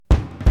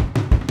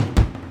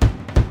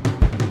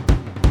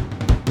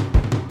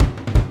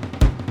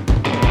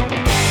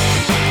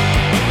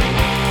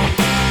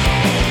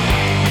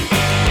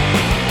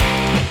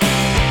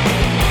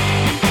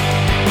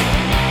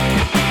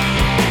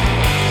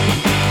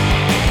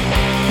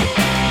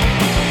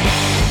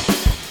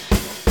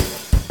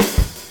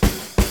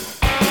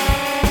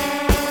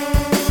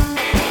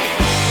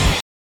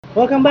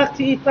Welcome back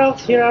to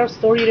E-Talks, hear our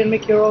story and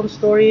make your own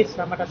story.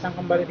 Selamat datang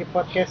kembali di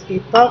podcast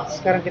E-Talks.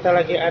 Sekarang kita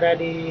lagi ada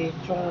di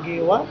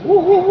Chonggiwa.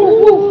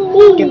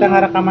 Kita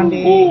ngerekaman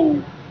di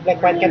Black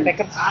White Cat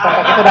Records,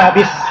 kontrak kita udah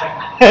habis.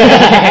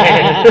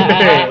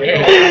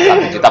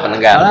 1 juta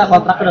pendengar. Soalnya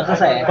kontrak udah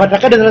selesai ya?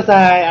 Kontraknya udah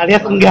selesai,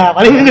 alias enggak.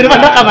 Paling minggu depan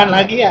rekaman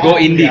lagi ya. Go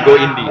indie.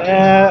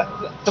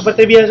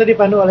 Seperti biasa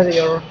dipandu oleh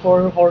Your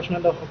Four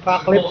Horsemen of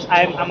Apocalypse.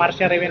 I'm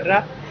Amarsya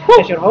Rewendra,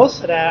 as your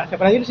host. Ada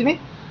siapa lagi di sini?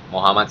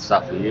 Muhammad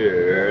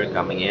Safir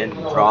coming in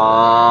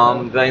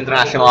from the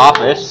international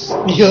office.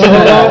 Yo.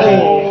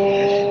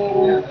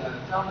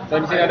 Dan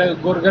di sini ada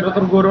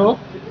Dr. Goro.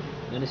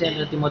 Indonesia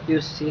ada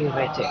Timotius si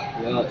Receh.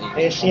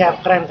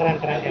 Siap, keren.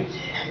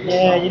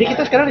 Ya, jadi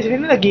kita sekarang di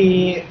sini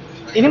lagi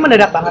ini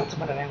mendadak banget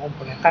sebenarnya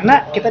ngumpulnya.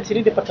 Karena kita di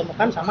sini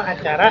dipertemukan sama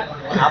acara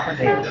Apa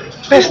deh?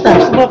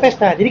 pesta, sebuah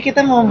pesta. Jadi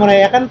kita mau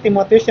merayakan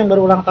Timotius yang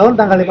baru ulang tahun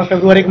tanggal 5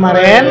 Februari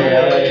kemarin.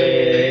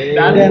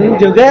 Dan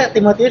juga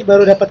Timotius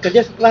baru dapat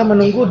kerja setelah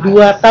menunggu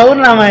 2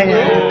 tahun lamanya.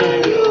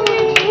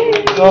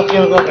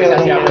 Gokil.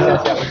 Siap.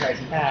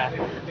 Nah,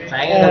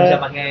 Saya nggak bisa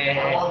pakai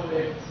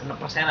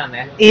 6%-an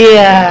ya.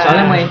 iya.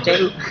 Soalnya mau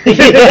NCU.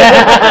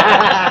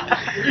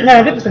 Nah,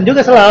 nanti pesen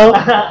juga selalu.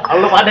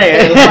 Lu pada ya?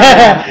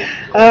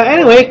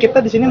 Anyway, kita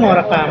di sini mau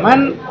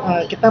rekaman,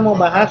 kita mau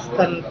bahas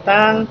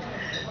tentang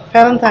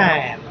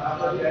Valentine,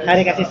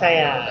 hari kasih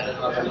sayang.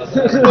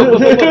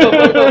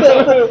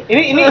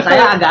 ini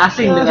Saya agak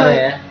asing dengar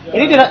ya.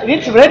 ini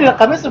sebenarnya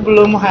direkamnya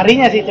sebelum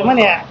harinya sih, cuman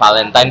ya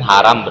Valentine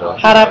haram, bro.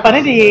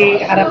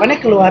 harapannya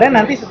keluarnya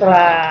nanti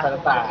setelah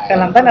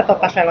Valentine atau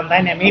pas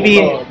Valentine ya, maybe.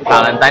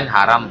 Valentine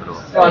haram, bro.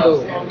 Waduh.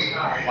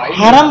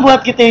 Haram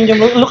buat kita yang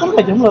jomblo. Lu kan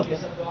gak jomblo ya?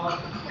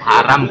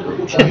 Haram, bro.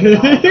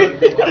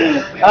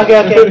 Oke.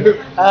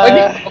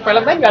 Ini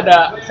Valentine nggak ada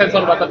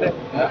sensor buttonnya.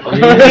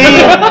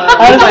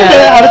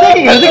 Harusnya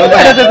kayak gitu sih, kita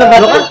ada sensor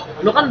button.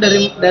 Lu kan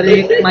dari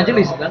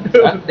majelis kan?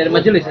 Dari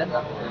majelis kan?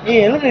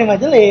 Iya, lu dari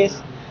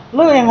majelis.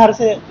 Lu yang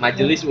harusnya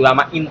Majelis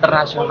Ulama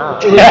Internasional.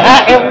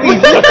 MUI.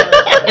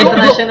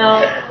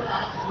 International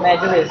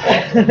Majelis.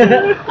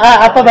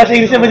 Apa bahasa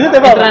Inggrisnya majelis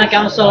apa? International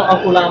Council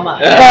of Ulama.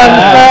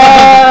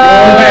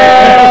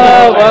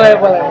 Boleh.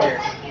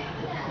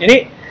 Jadi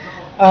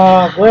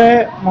gue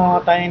mau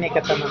tanya nih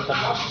ke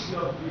teman-teman.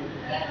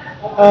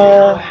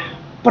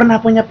 Pernah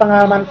punya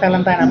pengalaman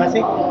Valentine apa sih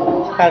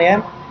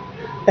kalian?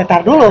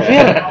 Tetar dulu,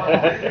 Fir.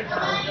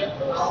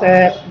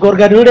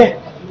 Gorga dulu deh.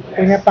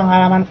 Punya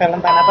pengalaman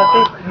Valentine apa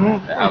sih?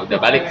 Udah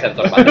balik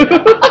sensor button.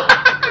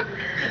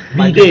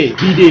 Bide.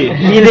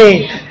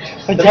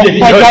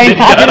 Pajain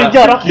akhir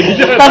jorok.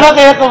 Sama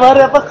kayak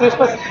kemarin apa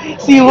Christmas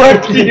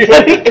Seaward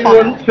dari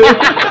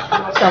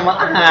Sama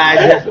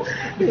aja.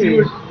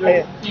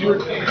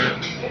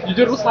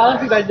 Jujur lu salah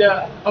sih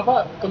nanya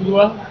apa ke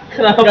gua.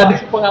 Kenapa? Nggak ada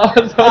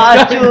pengalaman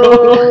sama sekali.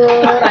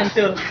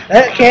 Hancur.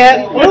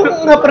 Kayak lu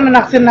nggak pernah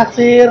naksir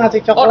ngasih Oh,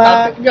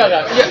 coklat, enggak.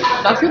 Ya,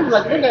 naksir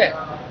bukan cuma kayak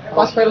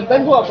pas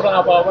Valentine gua nggak pernah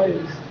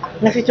apa-apain.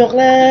 ngasih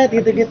coklat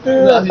gitu-gitu,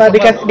 Ngasih apa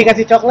coklat.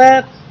 dikasih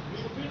coklat.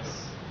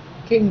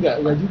 Kayak enggak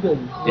juga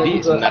nih. Jadi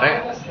sebenarnya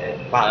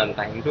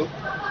Valentine itu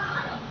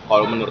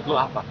kalau menurut lu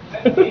apa?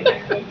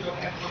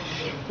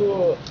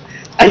 Tuh.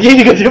 Anjing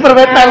dikasih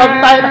permen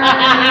Valentine.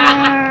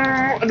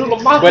 Aduh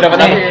lemah. Gua dapat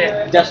apa?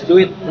 Just do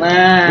it.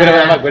 Nah. Gue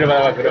dapat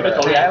apa? Udah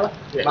coli aja lah.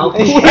 Mau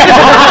kiss.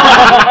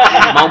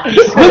 Mau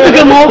kiss. Gue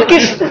juga mau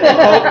kiss.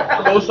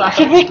 Enggak usah.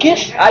 Should we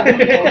kiss?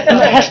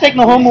 Hashtag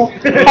no homo.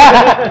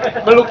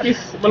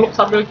 Meluk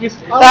sambil kiss.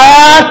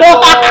 Aduh.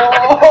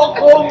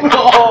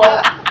 Goblok.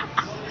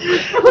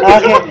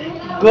 Oke,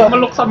 gua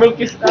Meluk sambil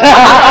kiss.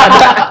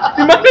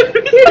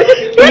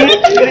 ini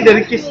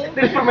dari kiss,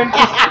 dari permen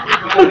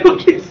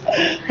kiss.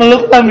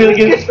 Meluk sambil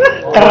kiss.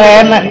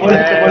 Keren lah.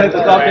 Boleh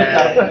tuh update.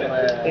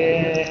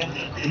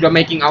 Udah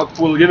making out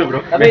full gitu, bro.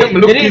 Tapi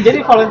jadi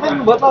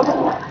Valentine buat apa?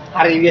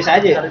 Hari biasa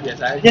aja. Hari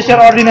biasa aja. Just your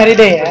ordinary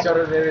day ya.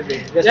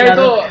 Ya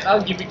itu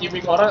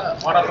gimmick-gimmick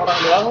orang-orang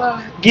doang lah.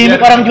 Gimik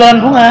orang jualan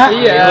bunga.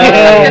 Iya.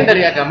 Tapi kan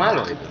dari agama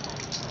lo itu.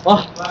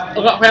 Wah,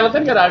 Enggak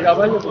Valentine enggak ada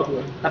agamanya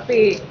tuh.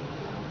 tapi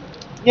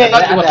Ya,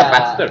 Atau cuma ada.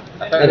 pastor?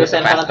 dari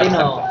San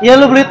Valentino. ya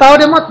lu beritahu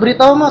deh, Mot,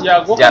 beritahu, Mot.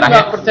 Ya gua kan Sejarahnya.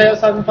 enggak percaya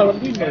San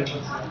Valentino.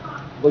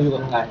 Gue juga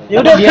enggak. Ya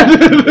udah,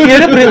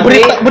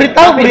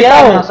 beritahu. Tapi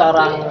dia emang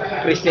seorang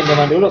Kristen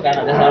zaman dulu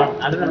kan,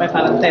 ada namanya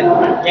Valentine.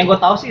 Yang gue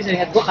tahu sih,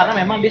 seingat gue karena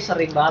memang dia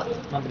sering banget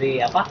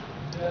memberi apa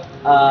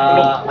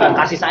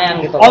kasih sayang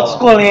gitu. Old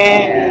school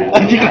ya.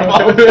 Anjing.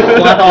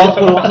 Gue nggak tahu old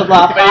school maksud lo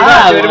apa.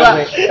 Tiba-tiba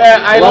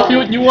I love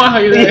you nyuah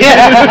gitu.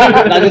 Iya.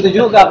 Nggak gitu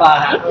juga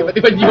pak.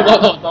 Tiba-tiba nyuah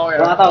tau ya.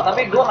 Gue nggak tahu,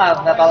 tapi gue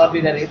nggak tahu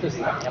lebih dari itu sih.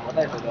 Yang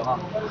penting itu doang.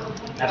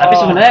 Nah tapi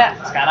sebenarnya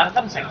sekarang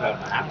kan sekuler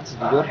banget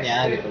sejujurnya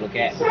gitu loh,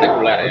 kayak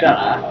Sekuler ya. udah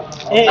lah.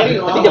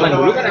 Tapi zaman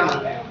dulu kan emang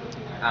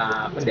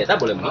pendeta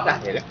boleh menikah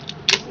ya kan?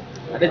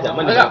 Ada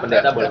zaman di mana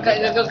pendeta boleh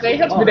menikah.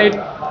 Kayaknya harus bedain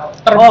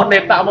term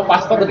pendeta sama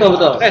pastor. Betul.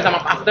 Sama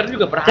pastor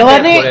juga pernah. Coba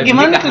ada nih, boleh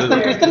gimana menikah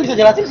Kristen bisa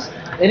jelasin?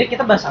 Ini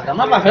kita bahas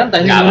agama apa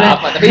Valentine Nggak sebenarnya?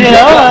 apa-apa, tapi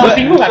Iya,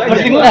 bersinggungan.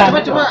 bersinggungan.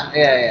 Cuma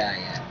ya.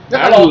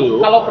 Nggak,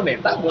 kalau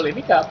pendeta boleh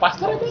nikah,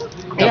 pastor itu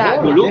Ya,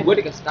 dulu gue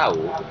dikasih tahu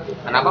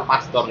kenapa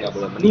pastor nggak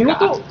boleh dulu menikah.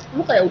 tuh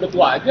lu kayak udah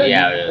tua aja.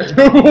 Iya.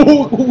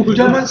 gitu.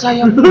 Zaman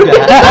saya muda.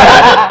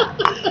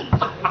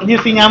 Ini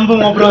sih nyambung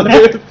ngobrolnya.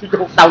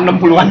 Tahun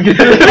 60-an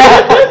gitu.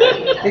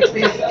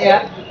 60s ya,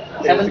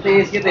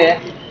 70s gitu ya.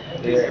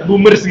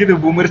 Boomers gitu,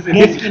 boomers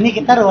Guys, ini. ini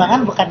kita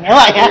ruangan bukan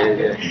nyewa ya.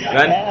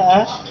 Kan?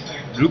 Ya.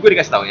 Dulu gue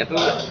dikasih taunya tuh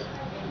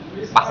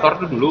pastor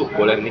tuh dulu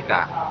boleh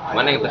nikah.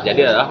 Cuman yang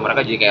terjadi adalah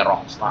mereka jadi kayak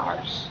rock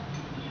stars.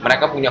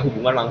 Mereka punya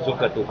hubungan langsung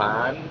ke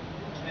Tuhan.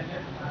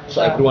 So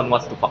everyone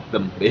wants to fuck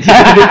them,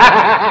 basically.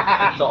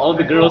 So all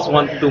the girls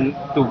want to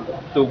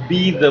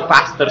be the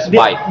pastor's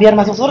wife. Biar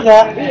masuk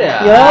surga. Iya.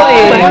 Yo,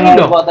 Bayangin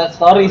dong. Buat that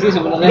story sih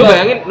sebenarnya. Lu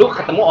bayangin, lu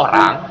ketemu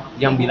orang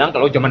yang bilang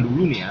kalau zaman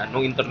dulu nih ya,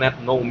 no internet,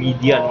 no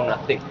media, no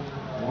nothing,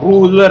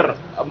 ruler,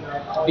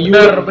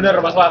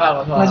 Bener, masuk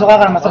akal.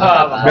 masuk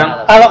akal. Bilang,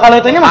 Kalau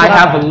itunya I masuk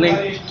have a akal. link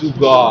to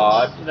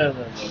God.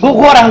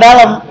 Gua orang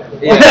dalam.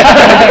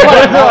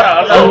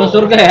 Kalau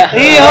surga ya.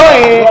 Iya,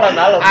 Orang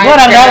dalam. Gua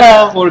orang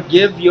dalam.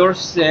 Forgive your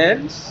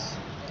sins.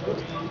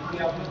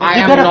 I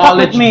You am gotta fuck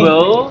with me.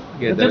 knowledgeable.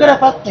 You gotta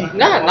fuck me.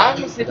 Nggak,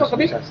 nangis itu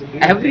tapi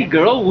every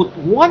girl would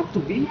want to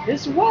be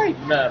his wife.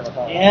 Bener, masuk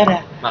akal. Ya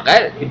udah.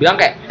 Makanya dibilang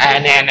kayak,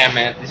 nah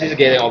man, this is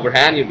getting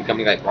overhand, you're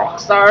becoming like rock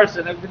stars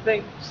and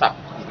everything. Stop.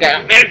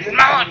 Kayak,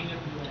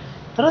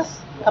 Terus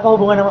apa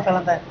hubungan sama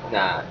Valentine?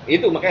 nah,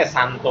 itu makanya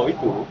Santo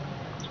itu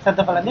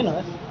Santo Valentino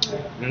kan?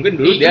 mungkin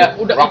dulu Itu dia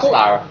udah-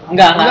 rockstar.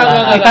 Enggak.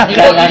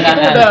 Itu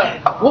udah,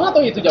 gua nggak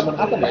tahu itu zaman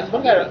kapan ya. Cuman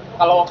kayak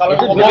kalau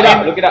Itu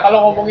lu kira. kalau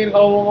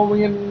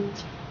ngomongin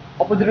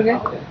apa judulnya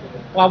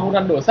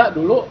pengampunan dosa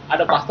dulu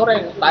ada pastor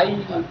yang tai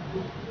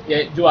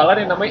ya jualan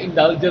yang namanya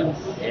indulgence.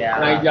 Iya.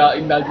 Nah,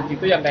 indulgence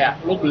itu yang kayak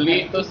lu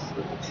beli terus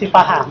Si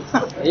paham.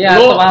 Iya,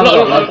 lu, itu paham lu,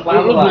 gua, lu, itu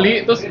paham lu gua. beli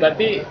terus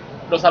berarti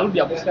dosa lu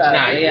dihapuskan.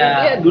 Nah, Iya.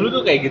 iya, dulu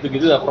tuh kayak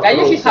gitu-gitu lah.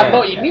 Kayaknya si terus,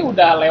 Santo ya. ini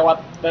udah lewat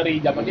dari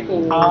zaman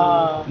itu.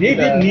 Oh.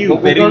 Dia new, Gua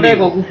very Google deh, new.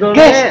 gua Google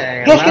Guys, deh.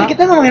 guys kan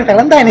kita ngomongin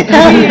Valentine nih.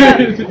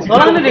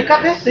 Orang udah dekat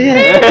ya. Iya.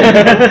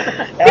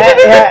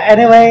 Ya,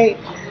 anyway,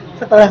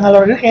 setelah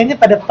ngalor dulu kayaknya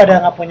pada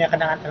nggak punya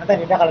kenangan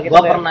Valentine. Udah kalau gitu.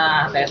 Gua ya. pernah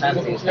tesan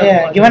sih. Iya,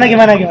 gimana?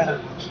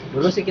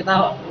 Dulu sih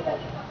kita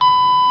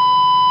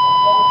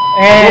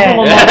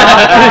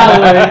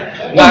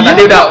Nggak,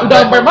 tadi udah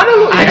sampai mana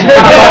lu?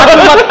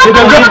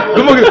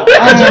 Gue mau gitu.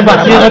 Anjing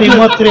banget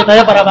Timot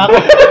ceritanya parah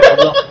banget.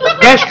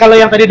 Guys, kalau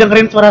yang tadi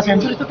dengerin suara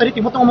sensor itu tadi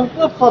Timot ngomong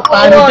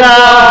panjang.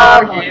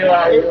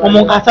 Gila.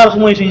 Ngomong kasar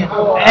semua isinya.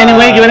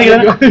 Anyway, gimana?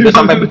 Udah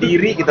sampai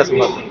berdiri kita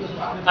semua.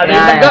 Ada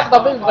yang tegak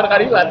tapi bukan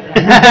keadilan.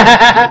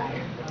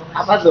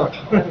 apa tuh?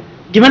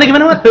 Gimana,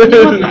 Mat?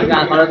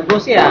 Enggak, kalau gue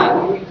sih ya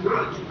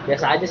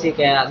biasa aja sih,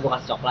 kayak gue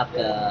kasih coklat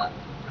ke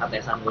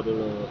atesan gue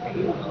dulu kayak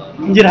gitu.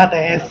 Anjir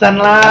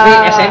hatesan lah. Tapi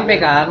SMP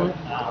kan,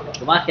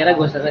 cuma akhirnya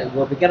gue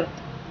pikir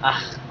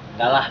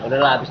enggak lah,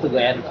 udahlah, habis itu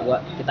kita end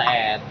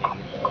kayak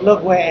gitu. Lo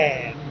gue.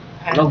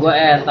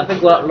 Tapi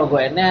logo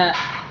N-nya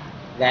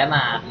gak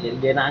enak, jadi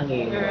dia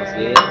nangis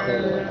gitu.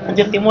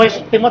 Anjir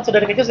Timot sudah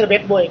dari kecil sudah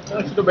bad boy.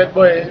 Sudah bad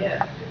boy.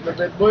 Udah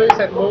bad boy,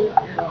 sad boy.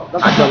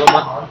 Kacau lu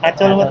mah.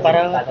 Kacau lu buat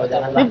parah. Kacau,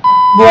 jangan Ini lah.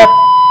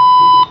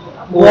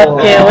 buat Wow.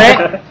 cewek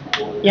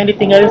yang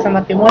ditinggalin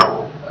sama Timot,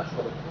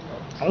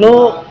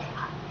 lu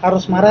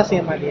harus marah sih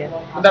sama dia.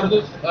 Bentar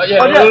tuh. Oh, dia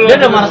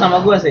udah marah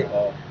sama gue sih.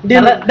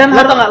 Dan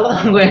harus nggak lo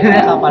tau gue ini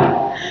kapan?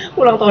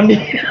 Ulang tahun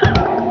dia.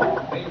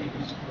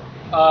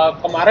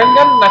 Kemarin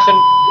kan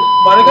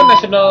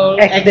national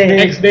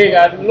X Day.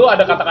 kan. Lu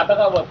ada kata-kata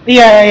nggak buat?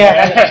 Iya.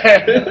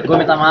 Gue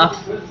minta maaf.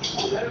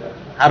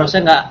 Harusnya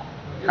nggak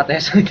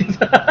HTS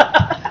gitu.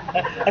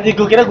 Anjir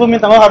gue kira gue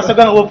minta maaf,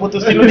 harusnya gue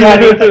putusin lu di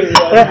hari itu.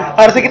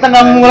 Harusnya kita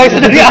nggak mulai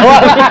dari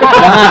awal.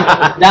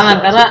 Jangan,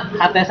 karena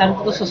HTSan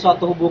itu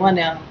sesuatu hubungan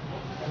yang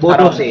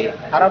bodoh sih.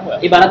 Haram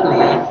nggak? Ibarat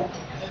nih,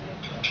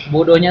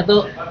 bodohnya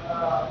tuh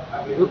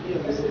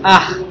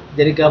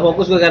jadi gak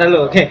fokus gue karena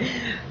lu. Oke.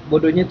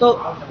 Bodohnya tuh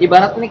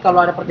ibarat nih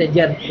kalau ada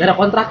perjanjian, gak ada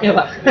kontraknya,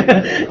 Pak.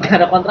 Gak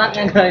ada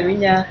kontraknya, gak ada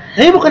ininya.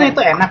 Tapi bukannya itu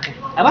enak ya?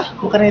 Apa?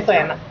 Bukannya itu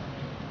enak?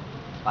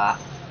 Pak,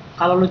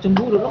 kalau lu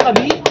cemburu lu nggak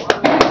bisa.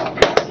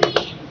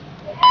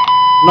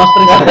 No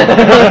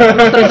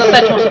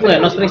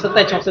strings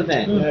attached maksudnya.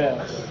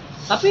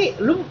 Tapi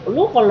lu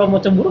kalau mau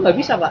cemburu nggak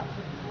bisa, Pak.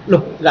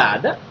 Loh, nggak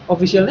ada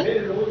officialnya.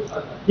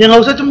 Ya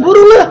nggak usah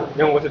cemburu lah.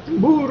 Yang nggak usah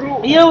cemburu.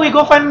 Iya, we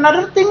go find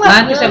another thing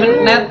lah.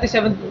 97%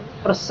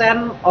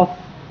 of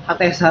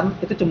HTSan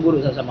itu cemburu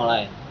satu sama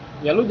lain.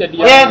 Ya lu jadi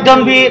Yeah,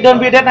 don't be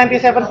that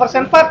 97%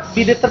 part,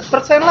 be the 3%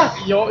 lah.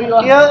 Yo ilah.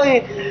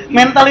 Iya,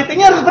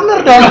 mentalitinya harus bener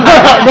dong.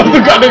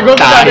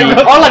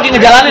 Oh, lagi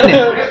ngejalanin ya?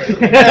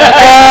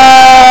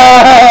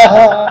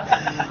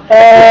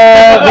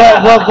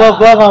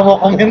 Gua nggak mau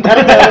komentar.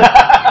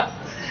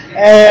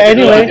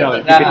 Anyway,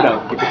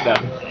 Keep it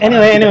down.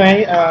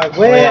 anyway,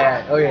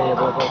 Oh iya,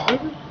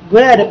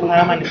 gue ada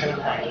pengalaman di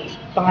Valentine.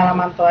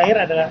 Pengalaman terakhir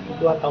adalah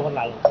 2 tahun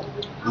lalu.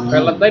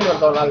 Valentine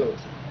 2 tahun lalu.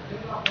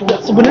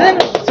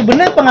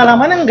 Sebenarnya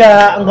pengalamannya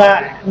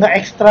nggak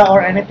extra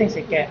or anything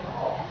sih, kayak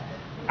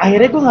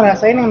akhirnya gue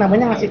ngerasain yang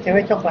namanya ngasih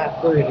cewek coklat.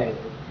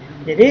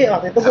 Jadi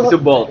waktu itu Habis itu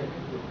bold,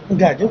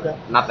 enggak juga.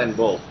 nut and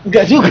bold.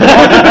 Enggak juga.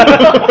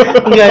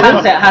 Enggak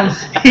Hans juga. ya, Hans.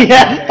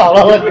 Iya,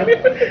 tolol banget.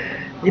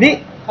 Jadi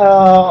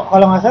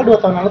kalau nggak salah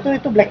 2 tahun lalu tuh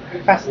itu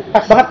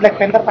pas banget Black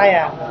Panther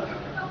tayang.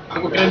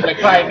 Aku kira Black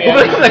Friday.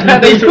 Gue Black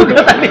Friday juga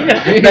tadinya.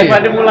 Black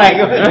Friday mulai.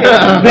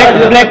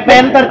 Black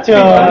Panther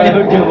coy.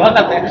 Jauh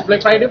banget ya.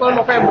 Black Friday malah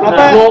November.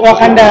 Apa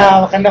Wakanda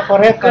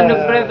Forever. Wakanda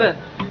Forever.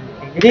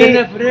 Jadi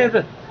Wakanda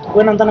Forever.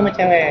 gue nonton sama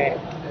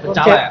cewek.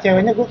 Kecala ya?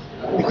 Ceweknya gue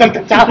bukan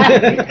kecala.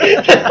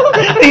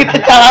 Itu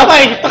kecala apa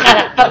itu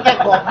karakternya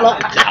goblok.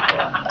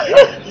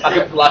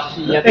 Pakai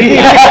blushnya.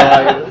 Iya.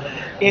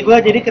 Ya gue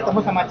jadi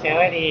ketemu sama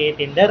cewek di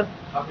Tinder,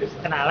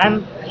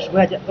 kenalan, terus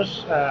gue ajak,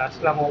 terus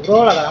setelah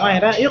ngobrol lama-lama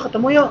akhirnya yuk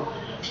ketemu yuk,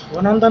 gue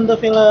nonton tuh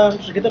film,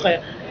 terus gitu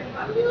kayak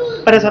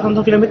pada saat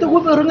nonton film itu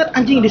gue baru inget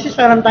anjing this is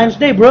Valentine's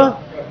Day bro.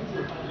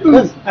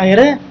 Terus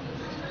akhirnya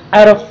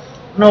out of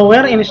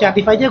nowhere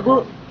inisiatif aja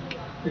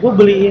gue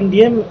beliin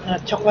dia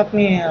coklat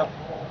milk,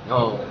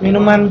 Oh,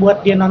 minuman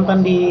buat dia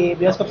nonton di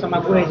bioskop sama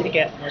gue, jadi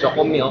kayak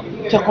Chocomilk.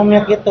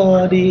 Chokomilk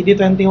gitu di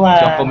 21.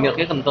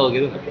 Chocomilknya kental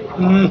gitu.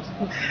 Hmm.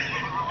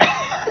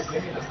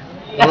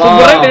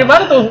 Sumbernya dari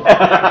mana tuh?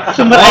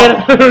 Sumber air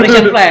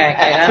Frisian flag,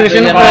 ya kan?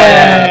 Frisian Frisian flag.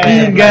 flag.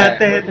 Hingga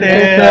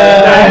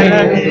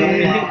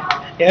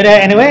ya udah,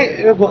 anyway,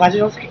 gue kasih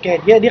kayak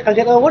dia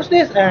kaget, oh what's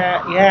this?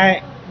 Yeah,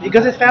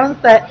 because it's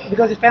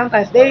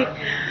Valentine's Day.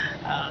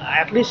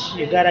 At least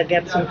you gotta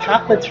get some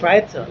chocolates,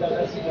 right? So,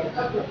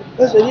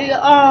 terus dia,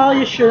 oh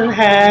you shouldn't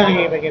have,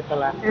 gitu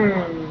lah.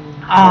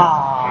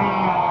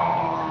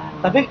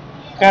 Tapi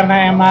karena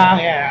emang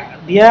ya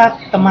dia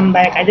teman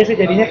baik aja sih,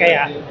 jadinya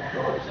kayak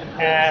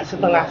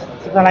setelah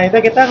itu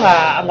kita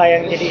nggak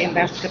yang jadi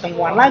intens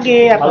ketemuan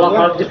lagi atau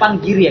Kalau Jepang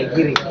giri ya,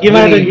 giri.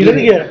 Gimana tuh, giri tuh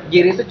gimana?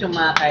 Giri itu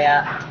cuma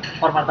kayak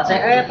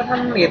formalitasnya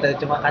temen gitu,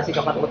 cuma kasih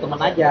coklat buat temen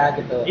aja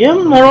gitu. ya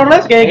more or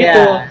less kayak Iya.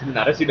 gitu.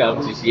 Sebenarnya sih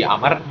dalam sisi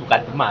Amar bukan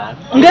teman.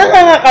 Enggak,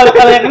 kalau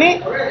yang ini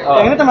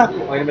yang ini teman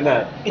Oh ini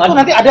benar. itu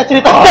nanti ada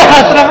cerita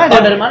terang aja.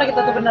 Oh, dari mana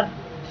kita tuh benar?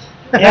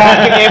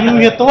 Ya kayak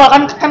mutual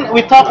kan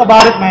we talk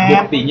about it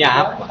man.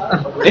 Buktinya apa?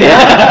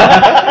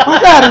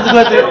 Masa harus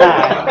gua cerita?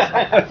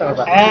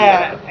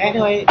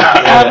 Anyway,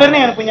 Albert nih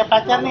yang punya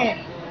pacar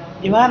nih.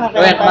 Gimana? Oh,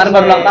 yang kemarin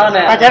baru ulang tahun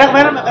ya? Pacarnya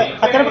kemarin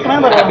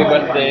baru Happy ulang tahun.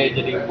 birthday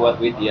jadi buat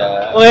Widya.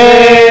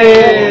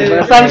 Wih,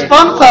 pesan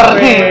sponsor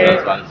nih.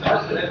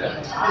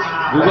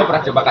 Gue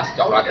pernah coba kasih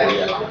coklat ke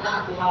dia.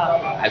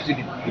 Habis itu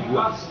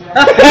dibuang.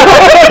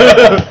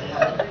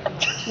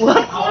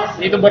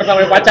 Itu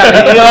bertemu pacar.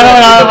 Terus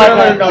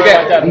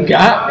kayak,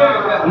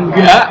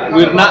 enggak,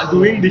 we're not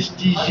doing this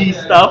cheesy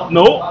stuff,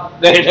 no.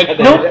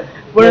 Nope,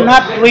 we're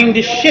not doing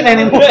this shit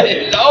anymore.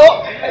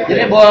 No.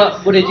 Jadi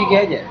bawa Bude Jiki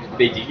aja.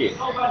 DJG.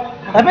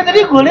 Tapi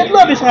tadi gue liat lu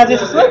habis ngasih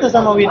sesuatu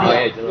sama Oh Widya.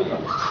 ya jelas.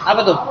 Apa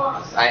tuh?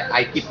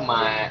 I keep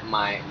my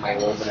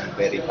woman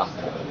very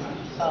comfortable.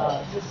 Oh,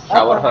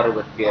 Shower apa? her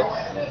with gifts.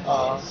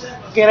 Oh,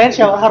 kirain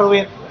shower her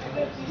with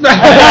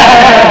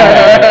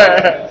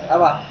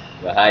Apa?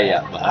 Bahaya.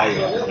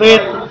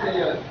 with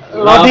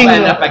Love loading.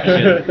 and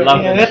affection.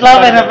 Love Yeah, and with love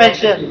and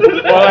affection.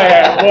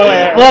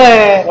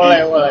 Boleh.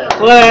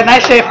 Boleh,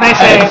 nice save. Nice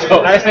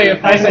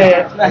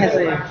save. Nah,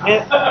 sih.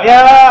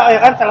 Ya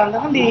kan Valentine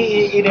kan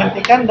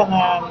diidentikan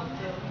dengan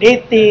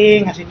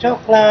dating, ngasih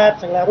coklat,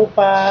 segala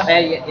rupa.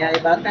 Ya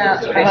ibaratnya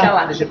spesial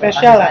lah di situ.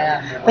 Spesial Kasih lah. sayang.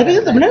 Tapi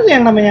kan sebenarnya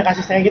yang namanya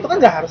kasih sayang itu kan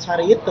nggak harus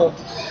hari itu.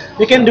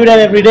 You can do that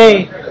every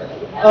day.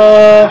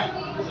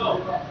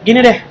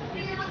 Gini deh,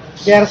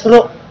 biar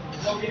seru.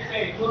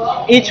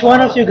 Each one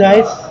of you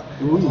guys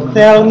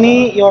tell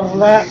me your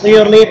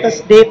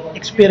latest date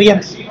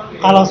experience.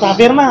 Kalau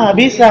Safir mah nggak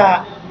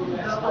bisa.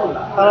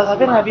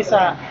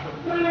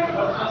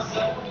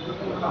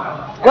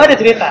 Gue ada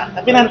cerita,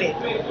 tapi nanti.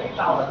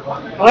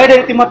 Mulai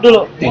dari Timot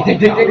dulu.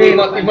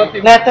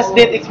 Latest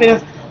date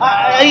experience.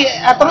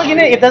 Atau nggak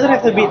gini, it doesn't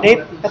have to be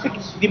date, tapi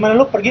di mana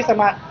lu pergi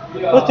sama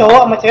lu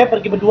cowok sama cewek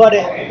pergi berdua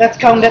deh. Let's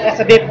count that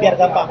as a date biar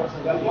gampang.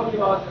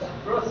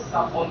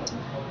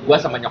 Gua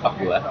sama nyokap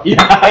gua.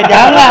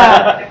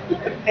 Jangan.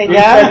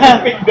 Jangan.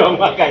 Spesifik dong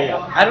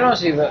makanya. I don't know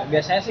sih,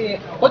 biasanya sih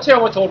Kok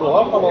cewek sama cowok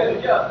doang kalau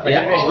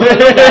ya.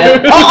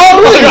 Oh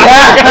lu ya.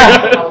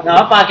 Nggak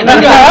apa, kita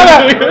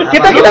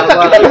Kita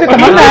masih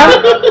temenan.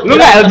 Lu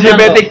nggak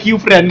LGBTQ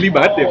friendly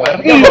banget ya, Mar?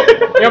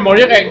 ya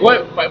maunya kayak gue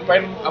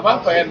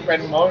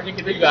pengen mau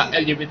kita juga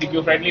LGBTQ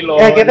friendly loh.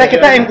 Ya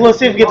kita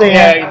inklusif gitu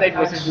Ya, ya. kita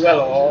inklusif juga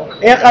loh.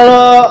 Ya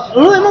kalau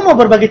lu emang mau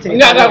berbagi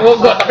cerita? Enggak,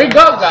 tapi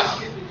gue enggak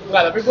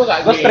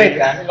Gua straight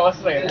kan? Gue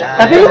straight.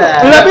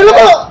 Tapi lu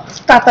kok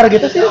starter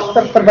gitu sih,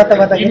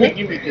 terbata-bata gini.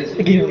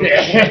 Gini.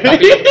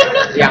 Tapi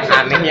yang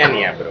anehnya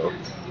nih ya, bro.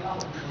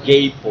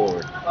 Gay porn.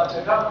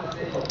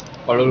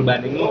 Kalau lu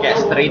bandingin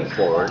kayak straight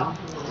porn,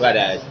 gua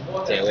ada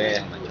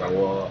cewek sama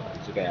cowok,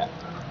 itu kayak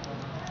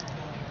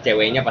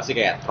ceweknya pasti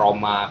kayak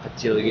trauma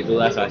kecil gitu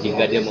lah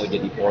sehingga dia mau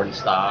jadi porn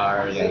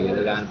star kayak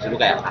gitu kan. Terus lu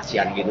kayak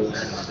kasihan gitu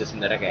kan. Terus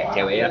sebenarnya kayak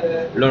ceweknya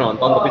lu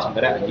nonton tapi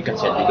sebenarnya anjing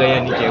kasihan juga ya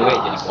nih cewek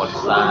jadi porn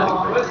star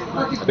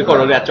gitu. Tapi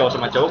kalau lihat cowok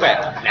sama cowok kayak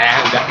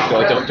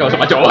udah cowok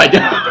sama cowok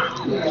aja.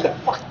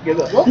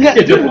 gitu. Enggak,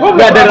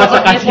 Nggak ada rasa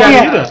kasihan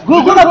iya. gitu. Gua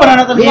nggak pernah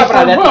nonton Lu nggak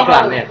pernah lihat Gua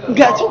iklannya?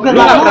 Enggak juga. Lu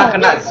nggak pernah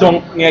kena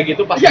zonknya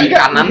gitu pas di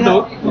kanan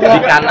tuh, di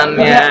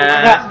kanannya.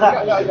 Enggak.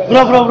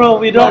 Bro,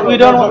 we don't.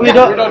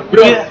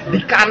 Bro, di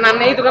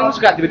kanannya itu kan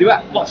suka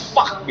tiba-tiba, oh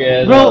fuck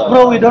gitu.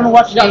 Bro, we don't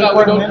watch Enggak, gay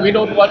porn, man. we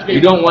don't watch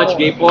You don't watch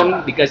gay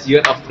porn because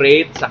you're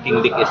afraid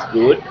sucking dick is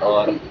good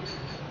or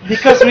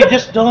Because we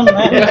just don't,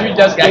 man. Because we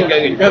just Gak, don't.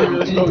 gak,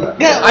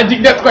 Nggak. Anjing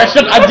that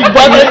question, anjing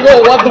banget gue.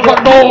 What the fuck,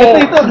 no.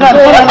 Itu enggak.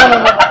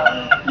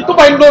 Itu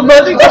main blown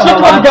banget sih.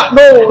 Question cuma enggak,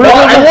 no. Bro,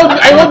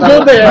 I won't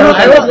go there.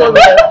 I won't go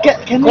there.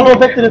 Can we go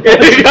back to the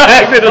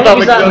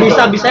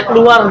topic? Bisa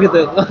keluar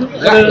gitu.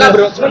 Enggak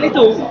bro, cuman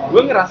itu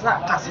gue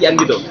ngerasa kasihan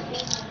gitu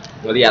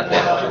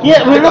ngeliatnya.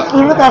 Yeah, we're not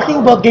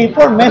talking about gay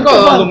porn, man. Tapi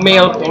kalau lu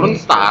male porn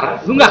star,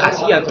 lu nggak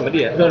kasihan sama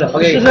dia. Udah,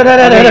 oke.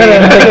 Sudah.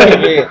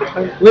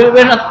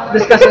 We're not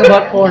discussing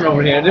about porn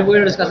over here.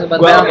 We're discussing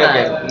about Gua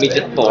Valentine.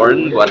 midget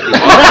porn buat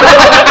Timor.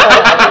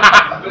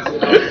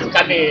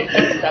 Kan nih.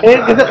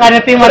 Itu karena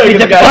tim mati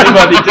Gitu Jepang. kan,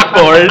 buat midget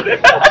porn.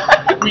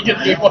 Midget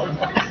people.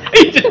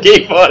 Midget gay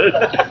porn.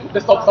 Udah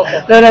stop.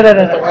 Udah.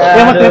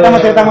 Ya mau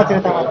cerita.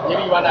 Jadi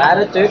gimana? Nggak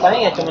ada cuy,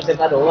 paling ya cuma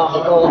cerita doang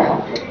itu.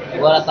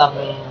 Gua datang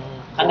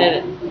kan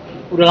dia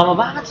udah lama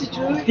banget sih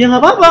cuy. Ya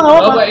nggak apa-apa.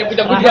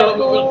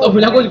 Yang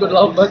punya gue juga udah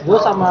lama banget. Gue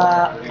sama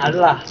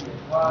adalah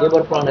dia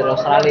baru pulang dari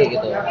Australia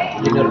gitu,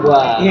 junior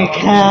gua. Iya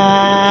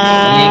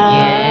kan.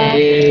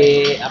 Di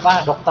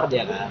apa dokter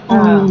dia kan,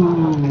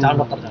 calon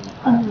dokter sama.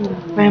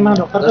 Memang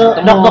dokter tuh,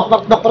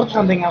 dokter tuh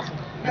something else.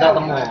 Udah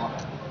ketemu.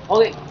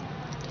 Oke,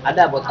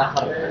 ada buat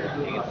cover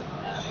gitu.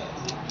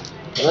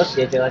 Terus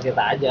dia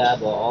cerita aja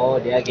bahwa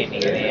dia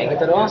gini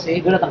gitu doang sih.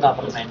 Gue datang ke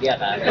apartemen dia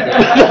kan.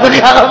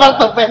 Kalau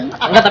topen.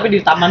 Enggak, tapi di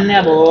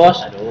tamannya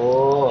bos.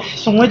 Aduh.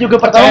 Semua juga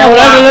pertama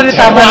ngobrol dulu di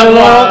taman dulu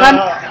kan.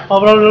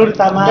 Ngobrol dulu di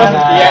taman.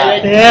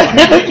 Iya.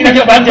 Kita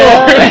bisa bantu.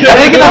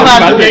 Jadi kita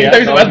bantu. Kita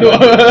bisa bantu.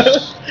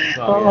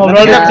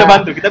 Ngobrol Kita bisa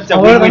bantu, kita bisa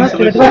ngobrol win-win terus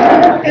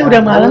tiba-tiba,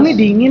 udah malam nih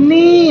dingin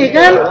nih, ya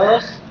kan?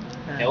 Terus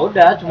ya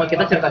udah, cuma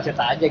kita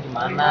cerita aja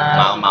gimana.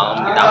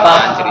 Malam-malam kita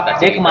apaan,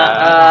 cerita-cerita.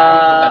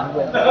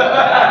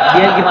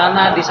 Dia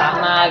gimana di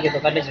sana gitu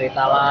kan, dia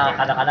cerita lah.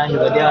 Kadang-kadang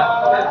juga dia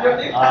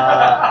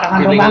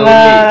feeling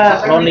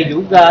banget. lonely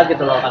juga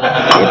gitu loh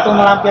kadang-kadang. Itu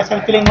melampiaskan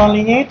feeling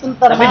lonely-nya itu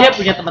ntar. Tapi dia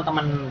punya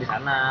teman-teman di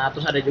sana.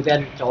 Terus ada juga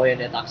cowok yang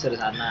dia taksir di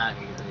sana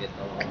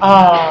gitu.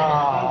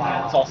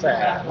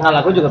 Sosek. Nggak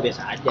lah, gue juga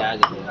biasa aja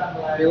gitu.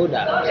 Tapi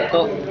udah, itu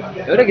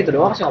ya udah gitu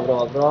doang sih,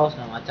 ngobrol-ngobrol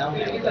segala macam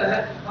gitu.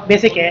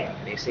 Basic ya.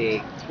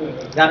 Basic.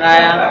 Nggak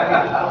yang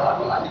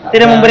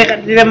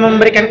Tidak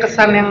memberikan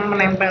kesan yang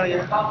menempel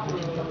gitu.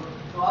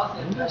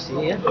 enggak sih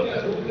ya.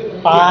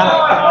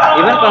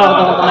 Even kalau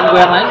teman-teman gue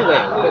yang lain juga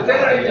ya.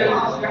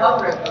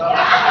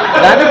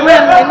 Nggak ada gue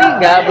yang ini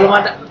belum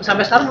ada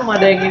sampai sekarang belum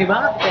ada yang ini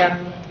banget yang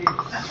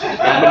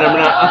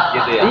benar-benar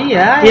gitu ya.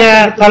 Iya. Ya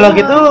kalau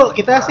gitu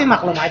kita sih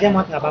maklum aja,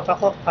 Mot, nggak apa-apa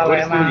kok. Kalau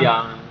Gue emang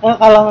yang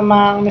kalau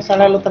memang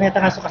misalnya lu ternyata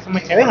nggak suka sama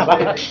cewek nggak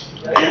apa-apa.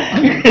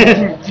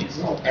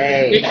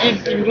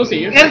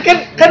 Inklusif.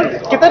 kan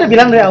kita udah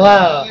bilang dari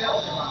awal.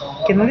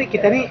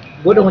 Kita nih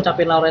Gue udah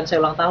ngucapin Lawrence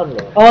ulang tahun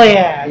loh. oh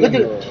iya,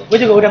 gue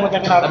juga udah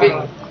ngucapin tapi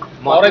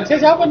Lawrence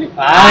siapa nih?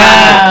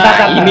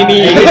 ini nih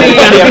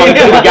yang emang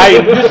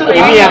dicurigain.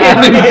 Ini yang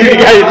emang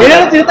dicurigain. Ini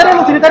lu cerita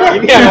deh.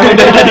 Ini yang emang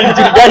dari tadi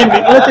dicurigain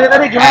nih. Lu cerita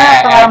deh gimana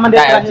pengalaman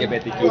dia terakhir.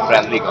 LGBTQ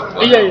friendly kok.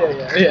 Iya.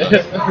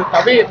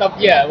 Tapi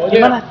ya, maksudnya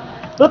Gimana?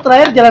 Lu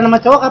terakhir jalan sama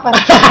cowok kapan?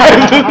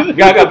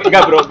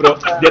 Enggak bro.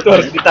 Dia tuh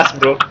harus ditas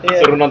bro.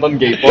 Iya. Suruh nonton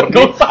gay porn.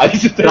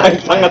 Habis itu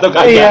terangsang atau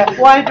Iya. kagak.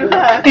 Wah itu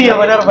dah. Iya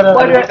benar. Lu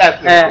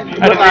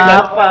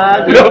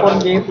apa? Bro,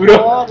 Game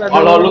bro.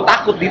 Kalau lu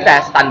takut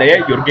dites,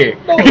 tandanya you're gay.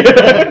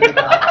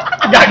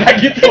 enggak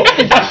gitu.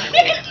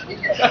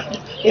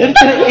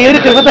 Iya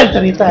udah cepetan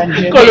cerita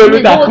aja. Kalau lu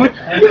takut,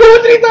 lu mau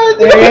cerita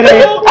aja.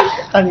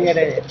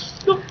 Iya.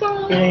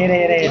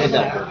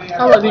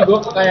 Sama sih gue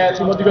kayak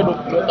cuma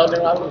 2 tahun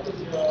yang lalu.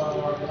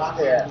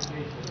 Ya.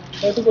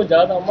 Itu gue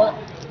jalan sama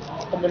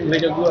temen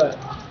gereja gue.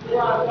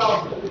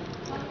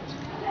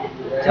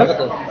 Siapa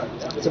tuh?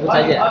 Sebut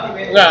saja.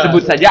 Enggak.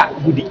 Sebut saja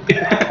Budi.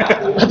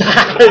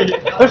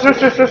 Terus.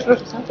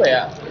 Apa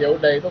ya? Ya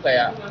udah itu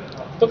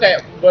kayak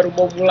baru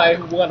mau mulai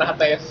hubungan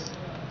HTS.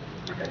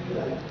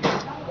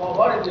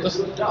 Terus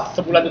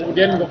sebulan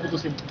kemudian gue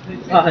putusin.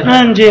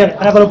 Anjir,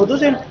 kenapa lu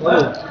putusin?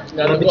 Waduh.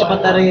 Nggak ada Lebih gua. cepat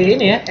dari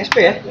ini ya, SP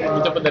ya.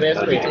 Lebih cepet dari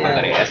SP. Lebih cepat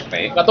dari SP.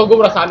 Gak tau gue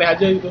merasa aneh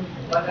aja gitu.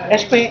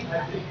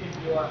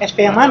 SP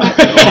yang mana?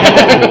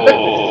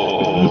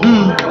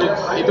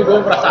 Itu gue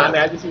merasa aneh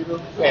aja sih itu.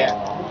 Kayak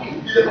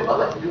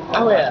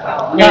apa ya?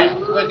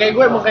 Kayak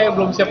gue emang kayak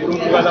belum siap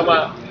berhubungan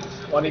sama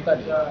wanita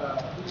deh.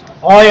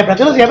 Oh ya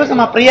berarti lu siapa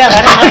sama pria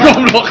kan?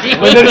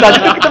 Bener tadi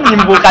tuh kita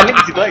menyimpulkannya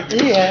di situ lagi.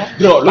 Iya.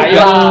 Bro,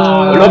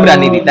 lu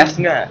berani dites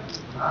nggak?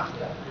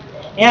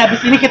 Ya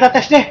abis ini kita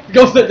tes deh.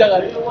 Gak usah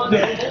jangan.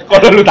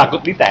 Kalau lu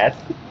takut dites.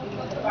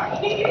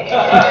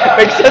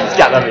 Make sense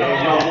jangan nih.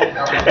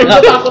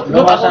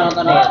 Nggak usah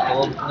nonton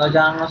itu,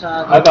 jangan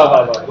usah.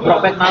 Apa?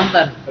 Brokeback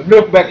Mountain.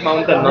 Brokeback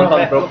Mountain, nonton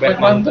Brokeback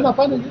Mountain Mountain.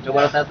 apa nih? Coba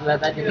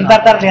lihat aja.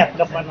 Ntar lihat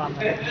depan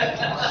nonton.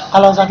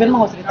 Kalau Safir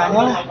mau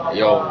ceritanya lah,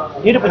 Yo,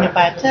 dia udah punya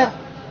pacar.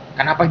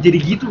 kenapa jadi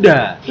gitu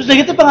dah? Terus udah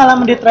gitu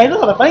pengalaman di trailer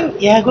apa paling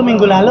ya gue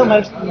minggu lalu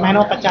main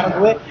sama pacar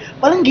gue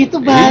paling gitu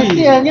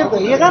bahasanya tuh,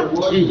 iya kan?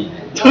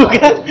 Tuh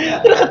kan,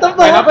 udah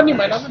ketebak. Main apa nih?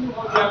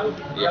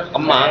 Ya,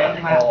 Kemang.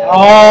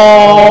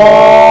 Oh.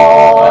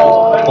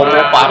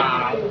 Komo Park.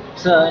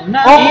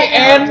 Senang. Oh,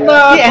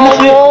 enak. Iya enak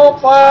sih.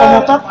 Komo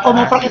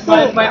Komo Park itu,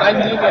 main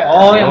anjing ya.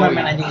 Oh, yang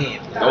main anjing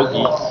itu.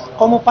 Dogi.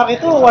 Komo Park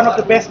itu one of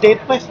the best date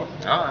place.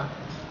 Ah.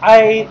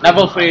 I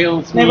Never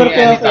fails me never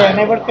fails, anytime. yeah,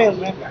 never fails,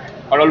 man.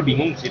 Kalau lu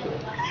bingung sih tuh.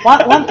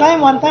 One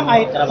time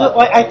I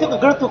took a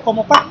girl to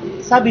Komo Park,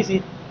 sabi sih.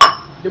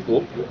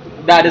 Cukup.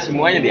 Udah ada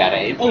semuanya di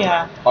area itu.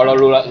 Iya. Kalau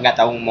lu nggak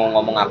tahu mau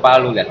ngomong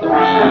apa, lu lihat tuh.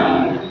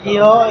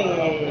 Iyo,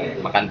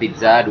 Makan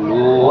pizza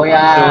dulu. Oh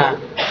ya.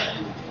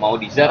 Mau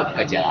dessert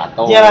ke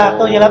gelato.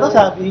 gelato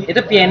sabi.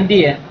 Itu PND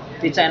ya,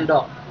 Pizza and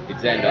Dog.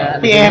 Pizza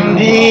endok.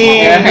 PMD.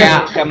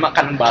 Kayak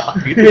makanan Batak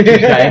gitu.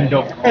 Pizza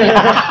endok.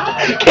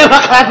 Kayak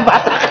makanan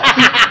Batak.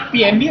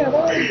 PND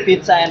apa?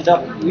 Pizza and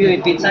Dog. You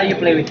eat pizza, you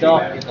play with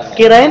dog. Gitu.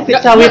 Kirain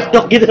pizza with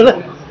dog gitu loh.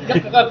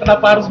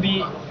 Kenapa harus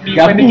di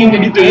Gabung pendekin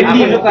jadi gitu. PND?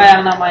 Aku suka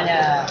yang namanya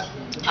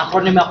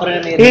akronim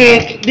ini.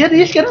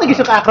 Dia sekarang lagi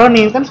suka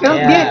akronim kan sekarang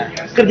Iya. dia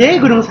kerjanya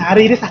Gunung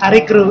Sahari, dia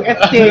Sahari Crew,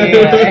 SC.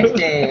 SC.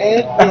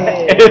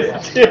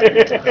 SC.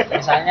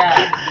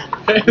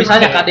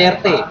 Misalnya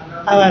KDRT,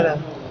 Apa tuh?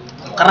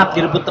 kerap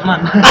direbut teman.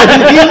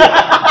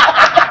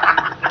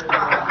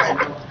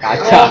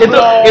 Kaca.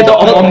 itu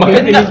omong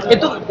banget ini.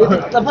 itu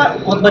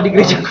apa khotbah di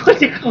gereja gue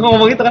sih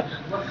ngomong gitu kan.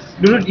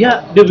 Dulu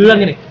dia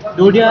bilang gini,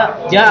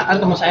 dia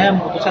sama saya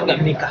memutuskan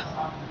gak menikah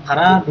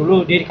karena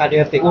dulu dia di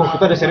KDRT.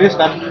 Kita udah serius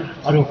kan.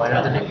 Aduh,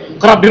 banyak nih.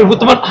 Kerap direbut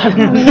teman.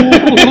 Aduh,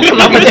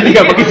 kenapa jadi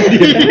gak begitu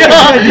dia?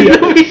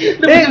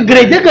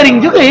 Gereja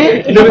garing juga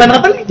ya.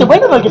 Kapan-kapan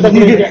cobain apa kita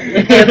gereja.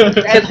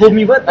 Set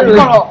homey banget. Tapi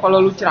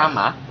kalau lu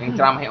ceramah, yang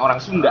ceramahnya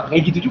orang Sunda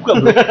kayak gitu juga,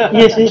 Bro.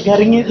 Iya sih,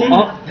 garingnya sih.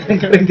 Oh,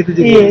 garing gitu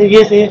juga.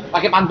 Iya sih.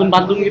 Pakai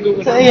pantun-pantun gitu.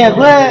 Iya,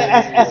 gue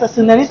as a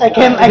Sundanese I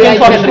can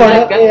vouch for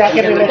it. Iya, I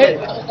can relate.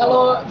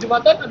 Kalau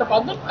Jumatan ada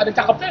pantun, ada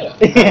cakepnya nggak?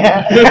 Iya.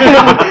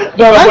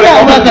 Gak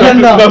boleh keren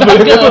dong.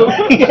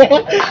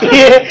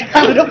 Iya,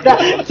 udah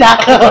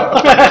cakep.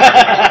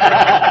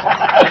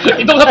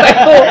 Itu ngetes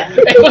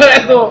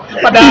tuh.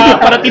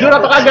 Pada tidur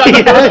atau kagak?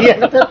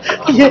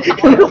 Iya.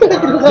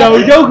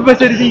 Jauh-jauh ke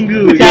pasar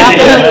Minggu. Cakep.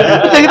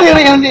 Terus gitu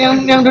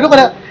yang duduk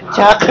pada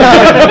cakep.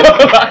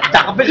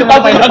 Cakepnya cuma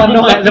main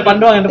depan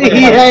doang yang depan.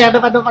 Iya, yang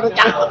depan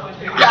cakep.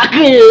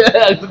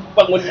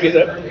 Bangun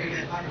gitu.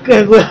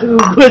 Kayak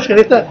gue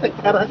cerita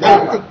sekarang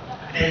anjing.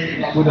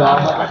 Udah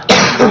amat.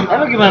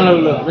 Emang gimana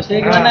lu? Terusnya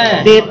gimana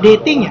ya?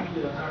 Dating ya?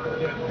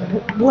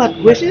 Buat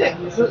gue sih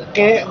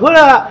kayak gue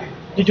lah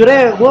jujur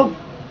aja gue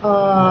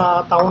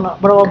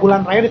berapa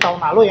bulan terakhir di tahun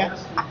lalu ya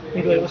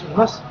di 2019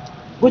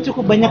 gue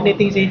cukup banyak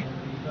dating sih,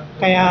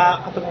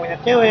 kayak ketemu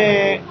banyak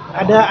cewek.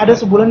 Ada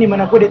sebulan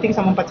dimana gue dating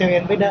sama 4 cewek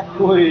yang beda.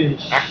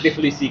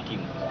 Actively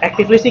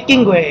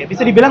seeking Gue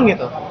bisa dibilang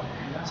gitu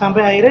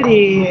sampai akhirnya di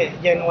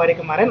Januari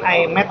kemarin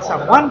I met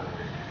someone.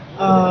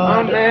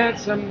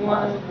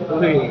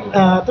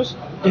 Terus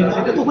dari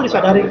situ tuh gue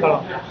disadarin kalau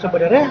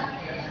sebenarnya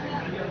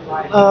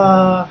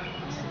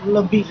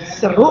lebih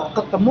seru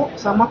ketemu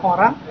sama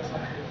orang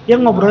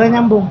yang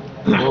ngobrolnya nyambung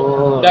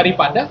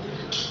Daripada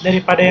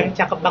yang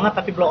cakep banget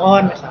tapi blow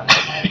on misalnya.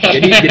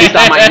 Jadi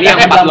selama ini yang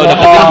 4 lo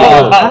deketin gitu.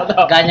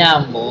 Gak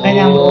nyambung.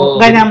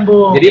 Gak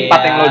nyambung. Jadi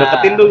 4 yang lo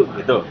deketin tuh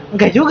gitu.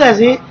 Enggak juga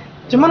sih.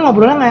 Cuman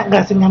ngobrolnya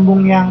nggak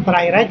senyambung yang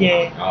terakhir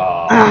aja.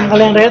 Oh.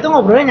 Kalau yang terakhir tuh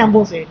ngobrolnya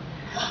nyambung sih.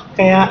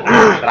 Kayak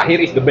Terakhir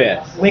is the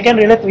best. we can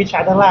relate to each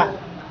other lah.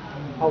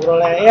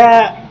 Ngobrolnya ya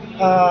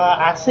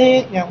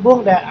asik,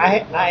 nyambung, dan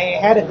I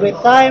had a great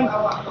time.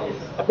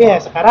 Tapi ya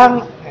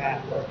sekarang ya,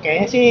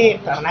 kayaknya sih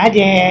temen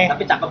aja.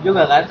 Tapi cakep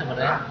juga kan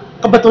sebenarnya.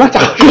 Kebetulan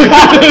cakep juga.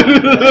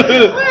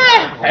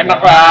 Enak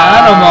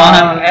lah.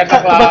 Omongan.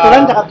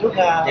 Kebetulan cakep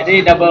juga. Jadi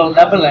double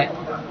ya.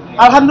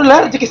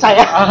 Alhamdulillah rezeki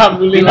saya.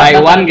 alhamdulillah. Buy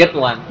one get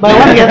one.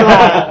 Bawang gitu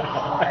lah.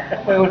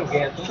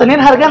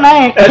 Senin harga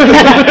naik.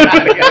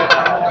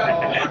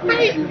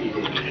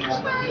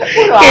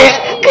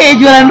 kayak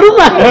jualan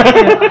rumah.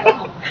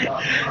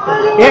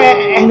 Ya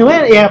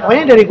anyway ya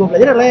pokoknya dari gue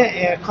belajar adalah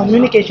ya,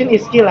 communication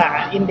is key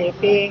lah in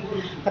dating,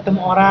 ketemu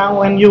orang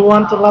when you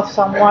want to love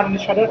someone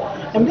each other,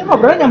 yang penting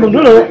ngobrolnya nyambung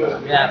dulu.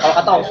 Ya, kalau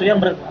kata Osu yang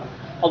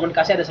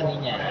berkomunikasi ada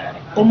seninya.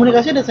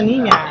 Komunikasi ada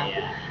seninya.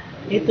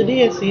 Itu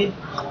dia sih.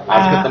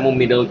 Harus ketemu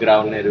middle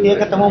ground-nya dulu. Iya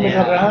ketemu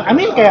middle ground. I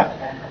mean kayak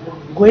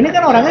gue ini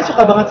kan orangnya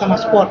suka banget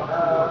sama sport.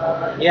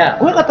 Iya.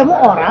 Gue ketemu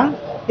orang,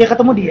 ya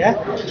ketemu dia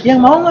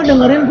yang mau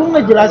ngedengerin gue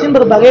ngejelasin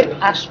berbagai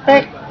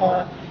aspek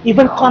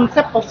even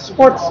konsep of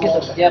sports gitu.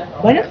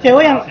 Yep. Banyak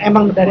cewek yang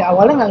emang dari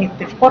awalnya nggak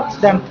ngikutin sports,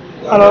 dan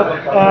kalau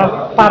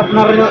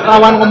partner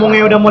lawan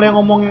ngomongnya udah mulai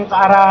ngomongin ke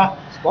arah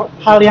sport,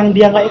 hal yang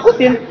dia nggak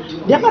ikutin,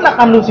 dia kan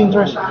akan losing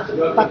trust.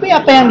 Tapi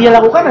apa yang dia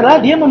lakukan adalah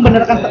dia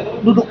membenarkan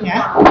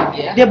duduknya,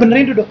 dia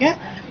benerin duduknya,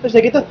 terus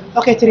dia gitu,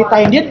 oke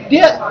ceritain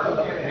dia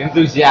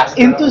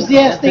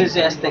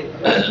enthusiastic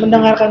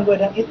mendengarkan gue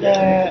dan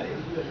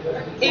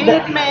It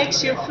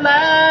makes you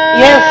fly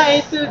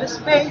Yes. to the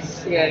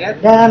space, ya kan?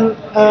 dan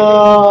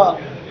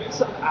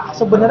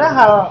sebenarnya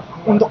hal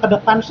untuk ke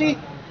depan sih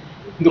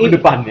Untuk ke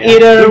depannya.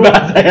 either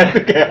Bahasanya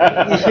tuh kayak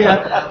Iya,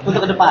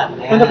 untuk ke depan.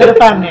 Ya. untuk ke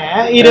depannya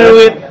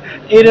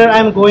either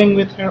I'm going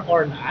with her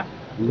or not.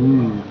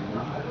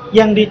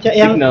 Yang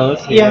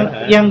Signals,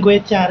 yang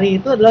gue cari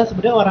itu adalah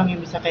sebenarnya orang yang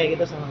bisa kayak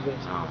gitu sama gue.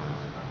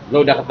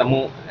 Lo udah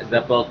ketemu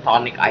the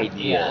platonic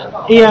idea.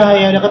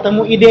 Iya, udah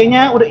ketemu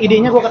idenya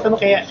gue ketemu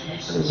kayak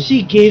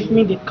she gave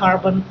me the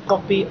carbon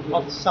copy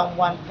of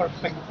someone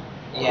perfect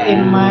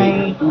in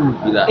my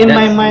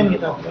Gila, mind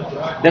gitu.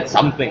 That's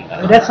something.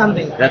 That's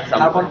something.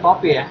 Carbon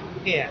copy ya.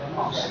 Iya.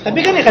 Tapi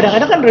kan ya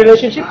kadang-kadang kan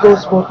relationship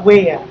goes both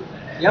way ya.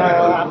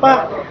 Yap.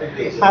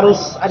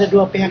 Harus ada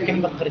dua pihak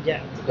yang bekerja.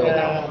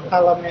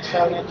 Kalau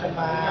misalnya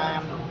cuma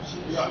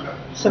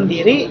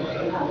sendiri,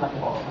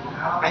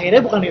 akhirnya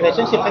bukan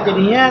relationship kan,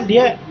 jadinya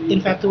dia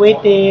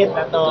infatuated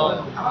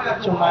atau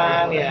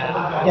cuman ya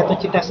jatuh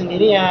cinta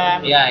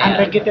sendirian, Iya.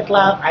 unrequited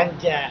love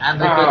aja.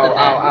 Unrequited.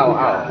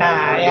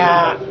 Nah ya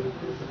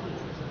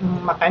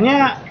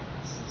makanya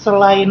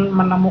selain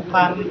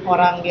menemukan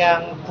orang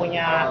yang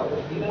punya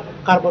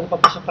carbon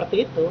copy seperti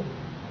itu,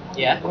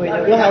 Ya. gue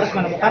juga harus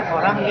menemukan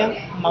orang yang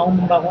mau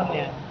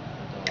membangunnya.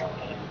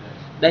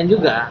 Dan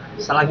juga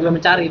selagi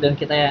mencari dan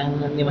kita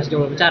yang ini masih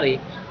coba mencari,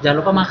 jangan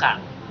lupa makan.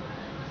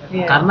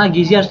 Iya. Karena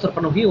gizi harus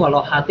terpenuhi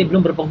walau hati belum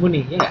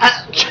berpenghuni, ya nggak?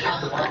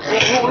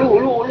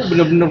 Lu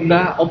bener-bener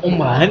udah om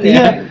banget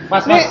Iya.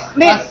 ya.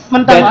 Nih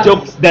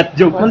That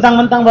jokes.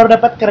 mentang-mentang baru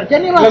dapat kerja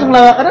nih langsung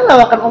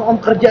lawakan om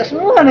kerja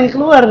semua nih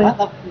keluar nih.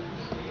 Mantap.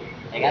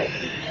 Ya kan?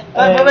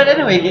 But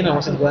anyway, gini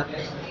maksud gue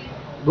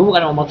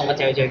bukan mau motong ke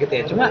cewek-cewek gitu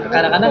ya, cuma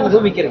kadang-kadang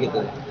gue mikir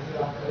gitu.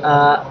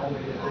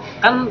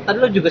 Kan tadi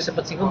lo juga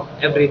sempat singgung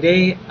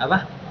everyday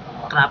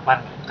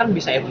kenapa kan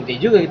bisa everyday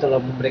juga gitu loh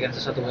memberikan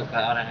sesuatu ke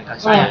orang yang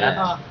kasih sayang kan.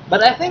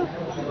 But I think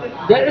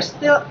there is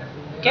still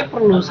kayak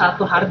perlu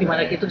satu hari di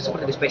mana itu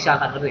seperti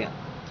dispesialkan gitu ya.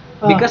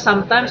 Because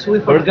sometimes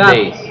we forgot.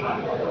 Birthdays.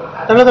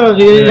 Terus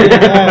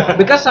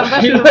Because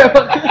sometimes we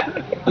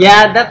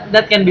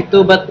that can be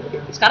too, but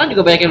sekarang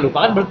juga banyak yang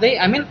lupa kan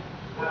birthday. I mean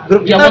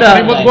grup Ya kita udah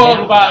ribut gue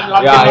lupa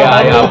Ya.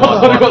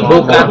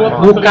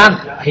 bukan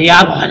iya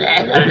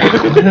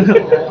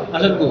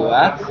maksud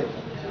gua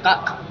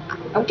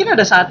mungkin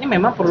ada saatnya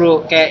memang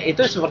perlu kayak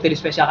itu seperti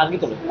dispesialkan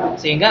gitu loh,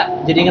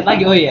 sehingga jadi inget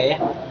lagi, oh iya ya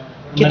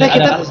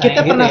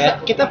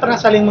kita pernah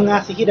saling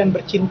mengasihi dan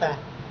bercinta.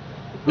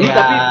 Dulu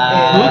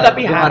Ya.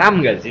 tapi haram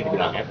gak sih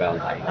dibilangnya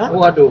Valentine? Hah?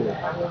 Waduh,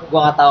 gua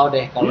nggak tahu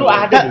deh kalau Dulu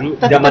ada dulu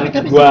zaman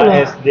tapi gua seru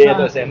loh. SD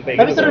atau SMP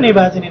Tapi gitu. seru nih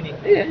bahas ini nih.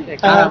 Iya,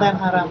 Valentine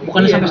haram.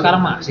 bukannya Iya. sampai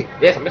sekarang masih.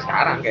 Ya sampai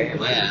sekarang kayaknya.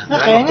 Iya. Nah,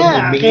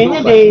 kayaknya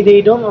they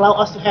don't allow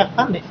us to have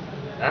fun deh.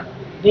 Hah?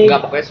 They-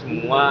 Enggak, pokoknya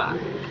semua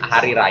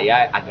hari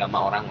raya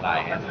agama orang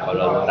lain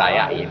kalau lu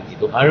rayain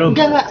itu haram.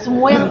 Enggak,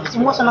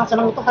 semua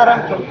senang-senang itu haram.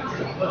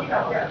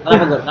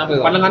 Kenapa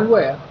gua? pandangan gue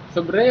ya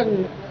sebenarnya yang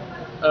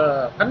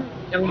kan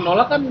yang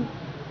menolak kan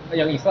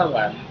yang Islam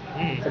kan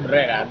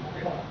sebenarnya kan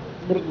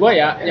menurut gue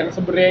ya yang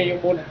sebenarnya yang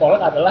mau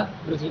ditolak adalah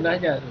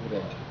berzinahnya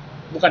sebenarnya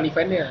bukan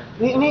eventnya.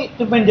 Ini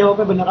cuma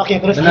jawabnya benar.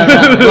 Oke, terus. Benar,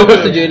 gua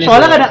setuju ini.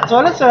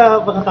 Soalnya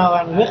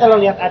sepengetahuan gue kalau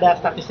lihat ada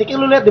statistiknya,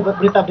 lu lihat di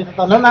berita-berita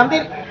tahunan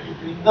nanti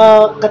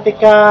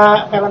ketika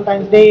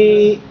Valentine's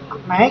Day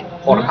naik,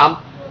 Pornhub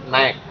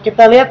naik.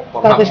 kita lihat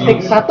Pornhub.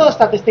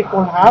 statistik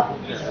Pornhub,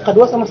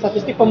 kedua sama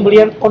statistik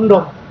pembelian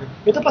kondom.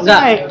 Itu pasti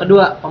Enggak, naik.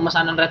 kedua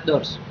pemesanan Red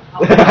Doors.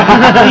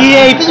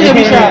 Iya, itu juga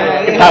bisa.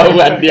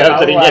 Ketahuan dia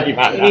seringnya di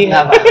mana. Iya.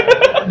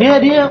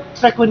 Dia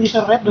frequent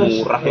user Red Doors.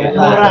 Murah ya.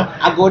 Murah.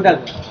 Agoda.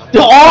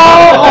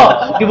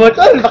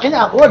 Dibocorin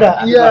pakainya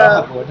Agoda.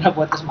 Agoda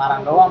buat ke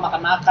Semarang doang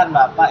makan-makan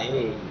Bapak.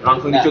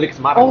 Langsung Enggak. diculik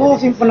Semarang. Oh,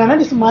 simpenannya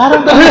di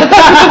Semarang.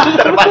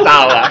 Serba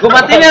salah. Gua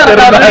matiin ya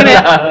rekor ini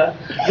ya.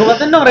 Gua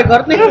matiin dong rekor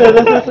nih.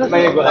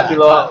 Makanya gue kasih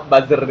lo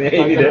buzzernya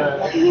ini deh.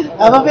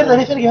 Apa Fir?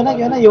 Tadi Fir gimana?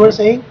 You were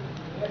saying?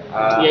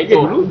 Ya itu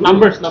dulu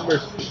numbers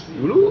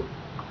dulu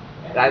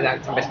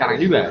sampai sekarang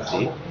juga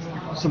sih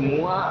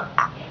semua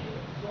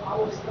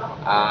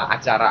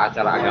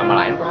acara-acara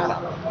agama lain tuh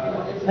haram.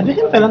 Tapi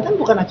kan Valentine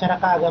bukan acara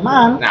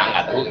keagamaan. Nah,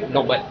 nggak tahu,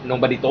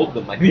 nobody told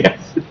them, I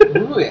guess.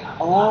 Dulu ya.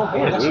 Oh,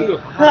 Iya, beda sih. dulu.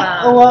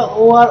 Nah,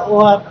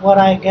 what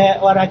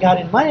I got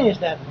in mind is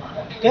that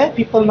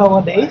people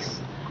nowadays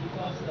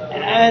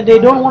they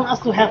don't want us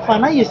to have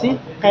fun aja sih.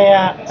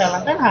 Kayak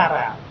Valentine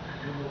haram,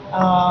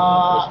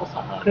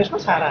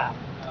 Christmas haram,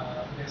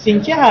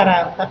 Cincin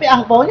haram, tapi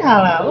angpaunya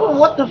halal.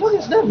 What the fuck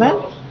is that, man?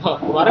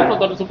 kemarin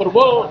nonton Super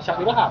Bowl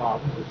Shakira haram.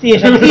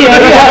 Iya,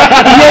 benar.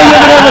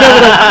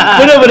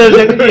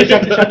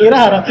 Shakira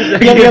haram.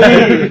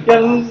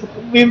 Yang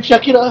meme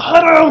Shakira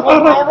haram.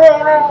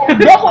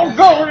 Enggak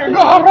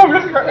haram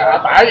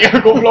apa aja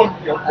goblok.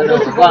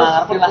 Aduh, gua nggak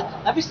ngerti lah.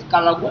 Tapi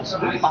kalau gua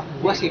sebelum di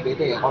Papua sih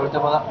beda ya. Kalau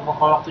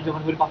waktu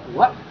zaman gua di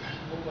Papua,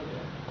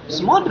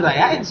 semua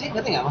dirayain sih,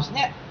 ngerti nggak?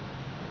 Maksudnya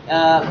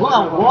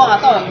gua nggak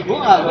tahu,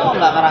 gua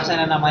nggak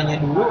ngerasain yang namanya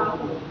dulu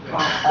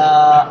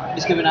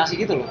diskriminasi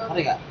gitu loh,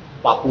 ngerti nggak?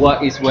 Papua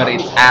is where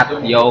it's at,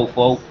 yo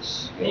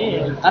folks.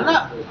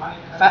 Karena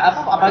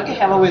apalagi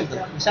Halloween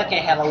tuh, bisa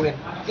kayak Halloween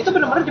itu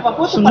benar-benar di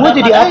Papua tuh Semua pada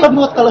jadi ngadain. apa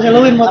buat kalau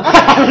Halloween buat?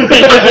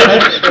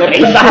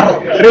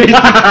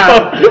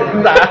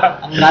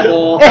 Enggak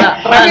dong,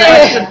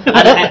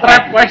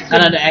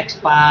 kan ada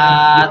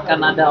expat, kan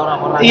ada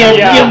orang-orang.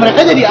 Iya, iya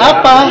mereka jadi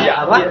apa?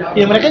 Apa?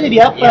 Ya mereka jadi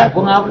apa? Ya,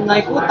 gue nggak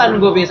ikutan,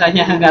 gue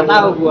biasanya nggak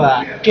tahu gue.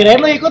 Kirain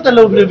lo ikut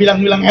lo udah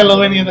bilang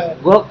Halloween gitu.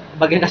 Gue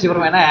bagian kasih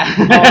permen aja.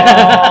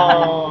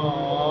 Oh.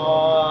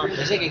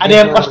 Biasanya kayak Ada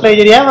yang gitu. cosplay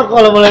jadi apa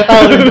kalau boleh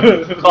tahu?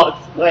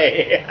 Cosplay.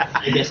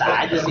 Ya, biasa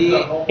aja sih,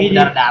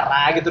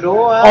 darah gitu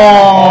doang.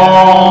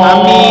 Oh.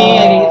 Kami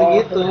kayak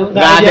gitu-gitu.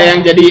 Nggak ada yang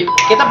jadi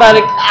Kita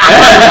balik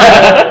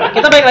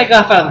lagi ke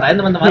Valentine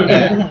teman-teman ya.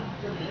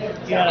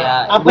 Ya,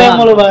 Apa yang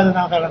mau lo bahas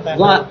tentang Valentine?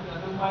 Gua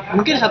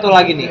mungkin satu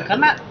lagi nih,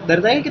 karena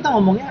dari tadi kita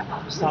ngomongnya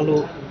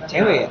selalu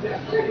cewek ya.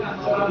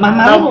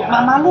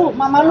 Mama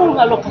lu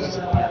nggak lo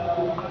kasih.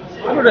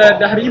 Kan udah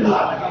ada hari ibu.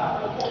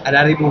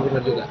 Ada hari ibu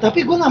bener juga.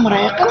 Tapi gue nggak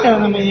merayakan yang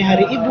namanya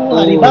hari ibu,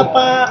 hari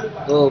bapak.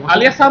 Tuh,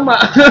 Alias sama.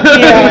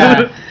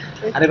 Iya.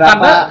 hari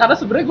bapak. Karena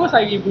sebenarnya gue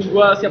sayang ibu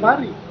gue setiap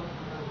hari.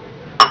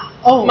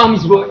 Oh,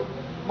 Mami's boy.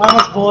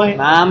 Mama's boy.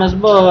 Mama's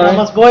boy.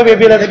 Mama's boy,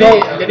 baby, let's go.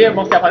 Jadi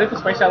emang setiap hari itu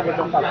spesial buat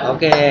tempat.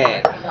 Oke.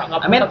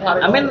 Amin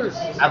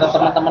atau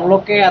teman-teman lo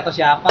ke atau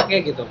siapa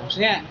ke gitu.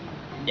 Maksudnya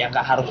ya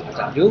nggak harus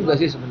pacar juga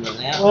sih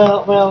sebenarnya.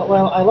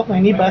 Well, I love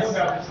my nibas.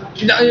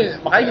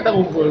 Makanya kita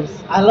ngumpul.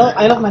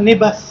 I love my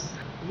nibas.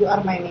 You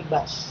are my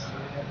nibas.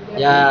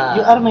 Ya.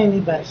 You are my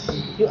nibas.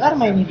 You are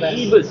my nibas.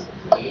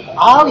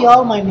 All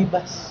y'all my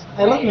nibas.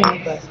 I love my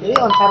nibas. Jadi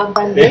on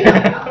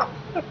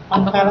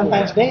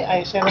Valentine's Day,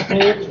 I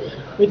celebrate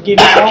with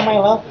giving all my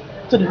love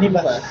to the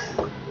nibas.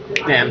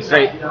 Damn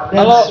straight.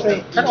 Kalau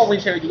straight. kan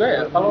ngomongin cewek juga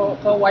ya. Kalau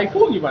ke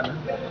waifu gimana?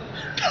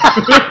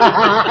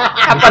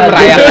 Kapan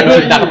merayakan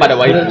cinta kepada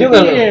Bener waifu? juga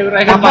lo. Iya,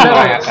 merayakan Kapan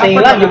cinta.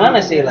 Sheila gimana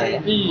Sheila ya?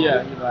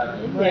 Iya, gimana?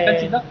 Merayakan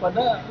cinta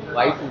kepada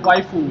Waifu.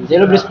 waifu. Jadi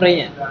lo beli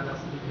spraynya?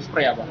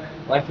 Spray apa?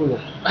 Waifu lo.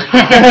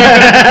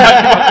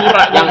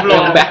 Yang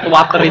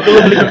bathwater itu lu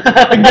beli.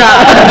 Enggak.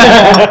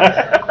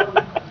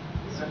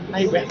 Nah,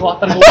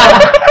 bathwater gua.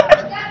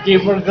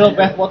 Gamer girl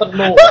bathwater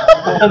no.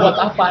 Buat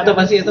apa? Itu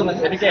pasti.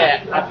 Jadi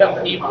kayak ada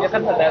ya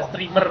kan ada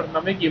streamer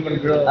namanya gamer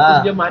girl.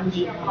 Ah. Terus dia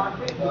mandi.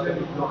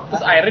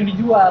 Terus airnya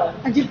dijual.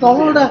 Anjir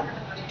tolol dah.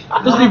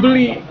 Terus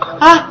dibeli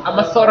Hah?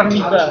 sama seorang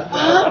niba.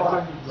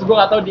 Terus gua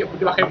nggak tahu dia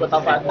dipakai buat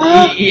apa.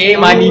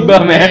 Iya, Maniba,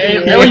 man.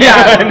 Oh iya,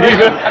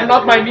 I'm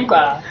not my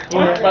niba,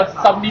 but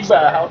some niba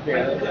out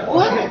there.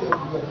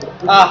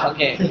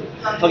 Oke.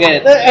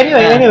 Forget it.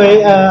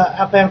 Anyway,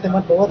 apa yang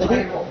Timot bawa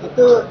tadi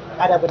itu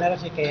ada benar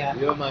sih kayak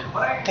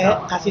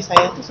kasih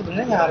sayang itu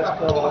sebenarnya nggak harus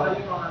ke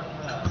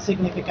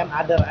significant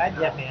other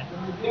aja kayak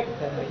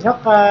ke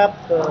nyokap,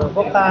 ke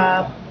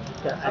bokap,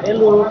 ke adek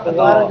lu, ke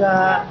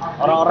keluarga,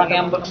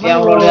 Orang-orang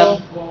yang lo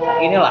lihat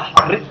inilah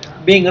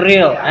being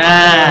real.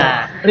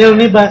 Nah, real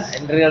nibas.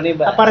 real nih,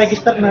 Bang. Apa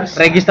registered nurse?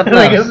 Registered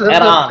nurse.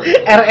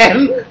 RN.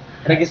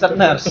 Registered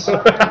nurse.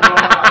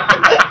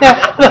 Ya,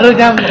 baru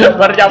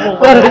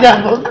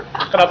nyambung.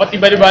 Kenapa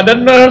tiba-tiba ada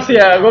nurse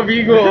ya? Gue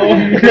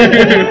bingung.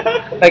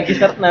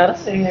 Registered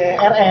nurse. Iya,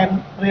 RN,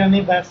 real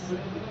nibas.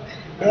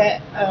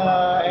 Ya,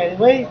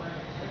 anyway,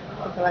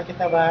 setelah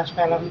kita bahas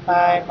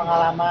Valentine,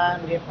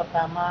 pengalaman game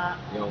pertama,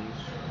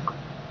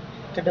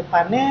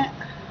 kedepannya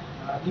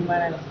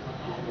gimana nih?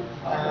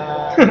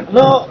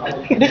 Lo,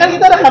 ini kan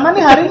kita rekaman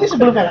nih hari ini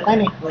sebelum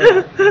Valentine nih.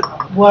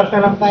 Buat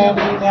Valentine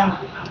yang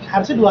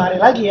harusnya 2 hari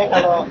lagi ya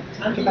kalau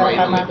kita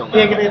rekaman.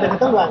 Iya kita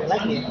hitung 2 hari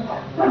lagi.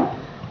 Ya.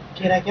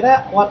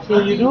 Kira-kira what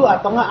will you do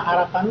atau nggak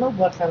harapan lo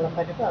buat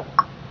Valentine itu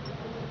apa?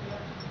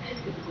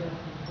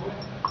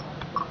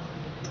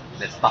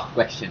 That's tough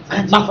question.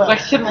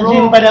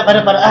 Anjing pada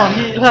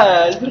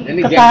gila.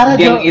 Ini Ketara,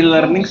 geng Jo.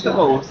 e-learning tuh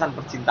kok urusan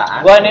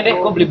percintaan. Gua ini deh,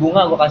 gua beli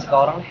bunga, gua kasih ke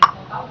orang deh.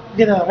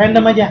 Gitu,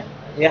 random aja.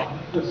 Ya.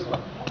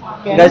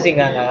 Kayak Enggak sih,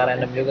 enggak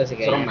random juga sih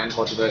Serem kayaknya. main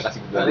kalau tiba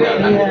kasih gelandang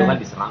kan Iya. itu kan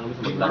diserang lu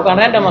sama gelandang. Bukan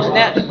random,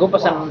 maksudnya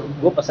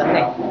gua pesan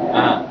nih.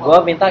 Gua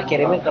minta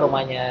kirimin ke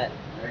rumahnya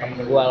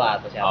temen gua lah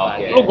atau siapa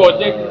Oke. gitu. Lu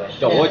Gojek.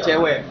 Cowok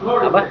cewek.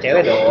 Apa?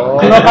 Cewek dong.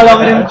 kalau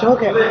ngirim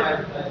cowok ya.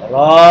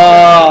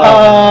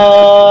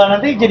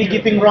 Nanti jadi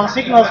giving wrong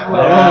signals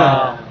gue.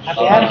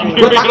 Hati-hati.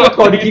 Gue takut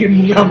kalau dikirim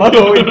bunga sama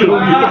lo itu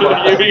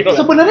gitu.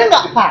 Sebenarnya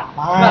nggak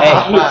apa-apa.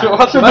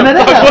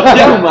 Sebenarnya nggak apa-apa.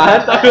 Ya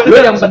mas, lo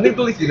yang penting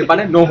tulis di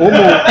depannya no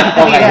homo.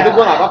 Oh kayak gitu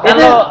gue nggak apa-apa.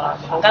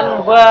 Kan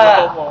gua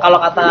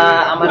kalau kata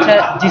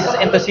Amansyah Jesus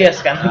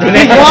enthusiast kan.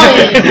 Jadi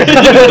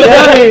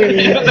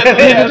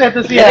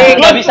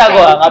nggak bisa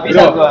gua.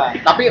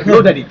 Tapi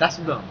lo udah di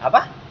tas belum?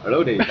 Apa?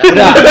 Lo udah di tas?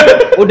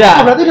 Udah.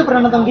 Oh, berarti udah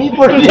pernah nonton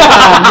Gayport.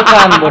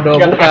 Bukan bodoh,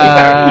 bukan.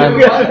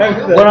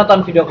 Gua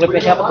nonton video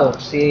klipnya siapa tuh?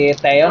 Si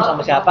Taeyeon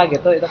sama siapa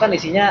gitu. Itu kan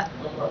isinya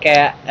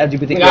kayak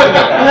LGBTQ.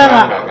 Enggak.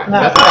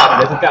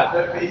 Udah suka.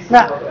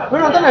 Nggak, lu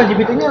nonton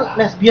LGBT-nya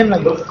lesbian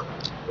lagi.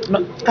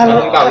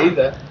 Kalau kali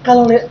itu.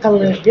 kalau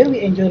lesbian,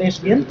 we enjoy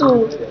lesbian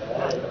tuh.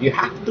 You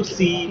have to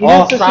see You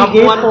have to see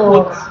someone gay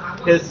puts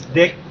his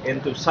dick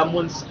into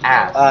someone's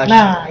ass.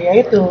 Nah, ya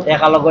itu. Ya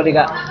kalau gue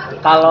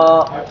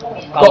kalau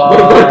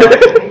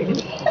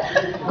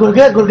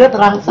Gurga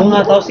terangsang. gue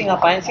nggak tahu sih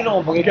ngapain sih lo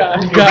ngomongin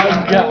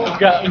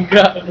Enggak.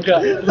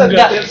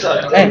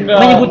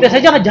 menyebutnya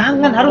saja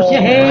jangan harusnya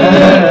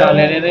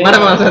Mana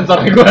malah sensor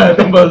gue,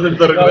 tombol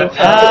sensor gue.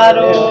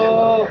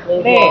 aduh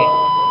nih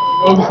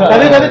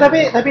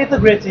Tapi itu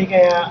great sih,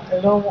 kayak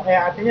lo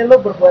kayak artinya lo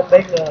berbuat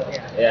baik ke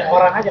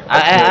orang aja.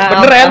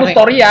 Bener ya lu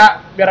story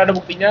ya, biar ada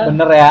buktinya.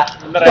 bener ya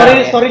Bener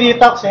ya. Story di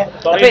talks ya.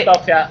 Story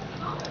talks ya.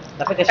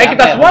 tapi ke Kita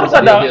siapa semua ya? harus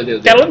ada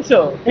Deal. challenge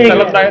show. Iya.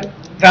 Valentine.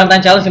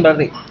 Valentine challenge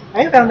berarti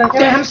Ayo kan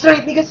damn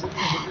straight nih guys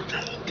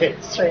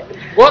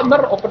Gua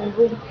ntar open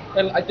room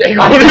aja.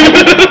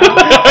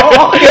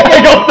 Oke.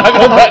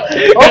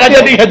 Enggak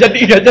jadi.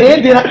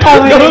 Ini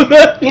direkam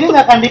ini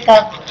nggak akan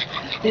di-cut.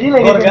 Jadi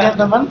ladies and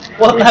gentlemen,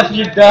 what have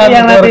you done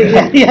yang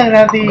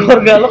nanti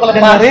Gurga, lo kalau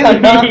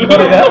dengerin,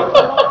 Gurga.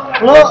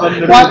 lo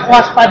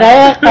waspada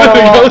ya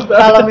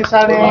kalau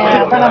misalnya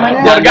apa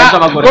namanya?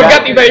 Gurga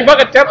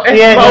tiba-tiba ngechat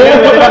Iya, mau.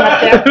 tiba-tiba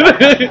ngechat.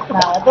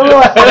 Nah, itu lu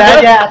waspada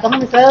aja. Atau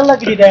misalnya lu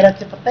lagi di daerah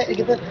Cipete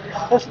gitu,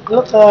 terus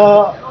lu ke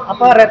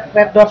apa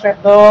red doors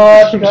ke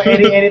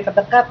area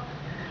terdekat.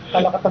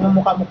 Kalau ketemu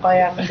muka-muka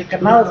yang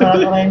dikenal,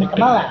 orang yang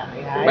dikenal lah.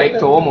 Ya, Baik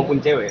itu. cowok maupun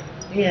cewek.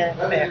 Iya,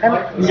 ya kan.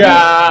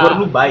 Enggak.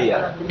 Perlu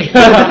bayar.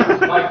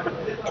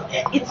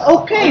 It's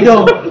okay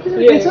dong.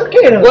 It's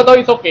okay dong. Gua tahu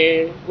it's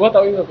okay.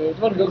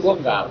 Cuman gua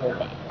enggak.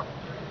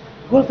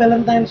 Gue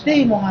Valentine's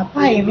Day mau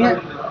ngapain ya?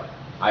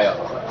 Ayo.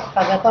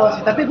 Kagak tahu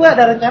sih. Tapi gue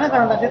ada rencana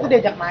Valentine's Day itu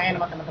diajak main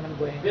sama teman-teman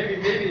gue.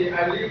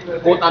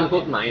 Quote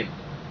unquote main.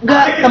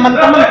 Enggak,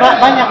 teman-teman Pak,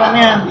 banyak kan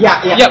ya.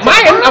 Ya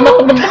main sama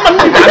temen-temen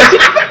gimana sih?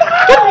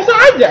 Kan bisa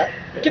aja.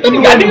 Kita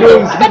digading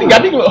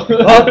loh.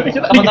 oh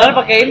teman-teman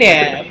pakai ini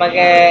ya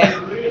pakai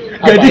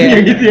Gading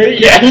yang gitu ya.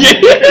 Iya.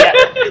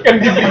 Yang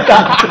di berita.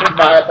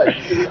 Banget aja.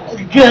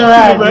 Enggak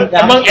lah.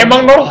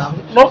 Emang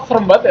North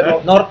serem banget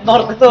ya. North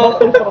itu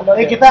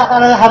Kita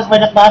harus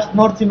banyak bahas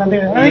North sih nanti.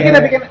 Nanti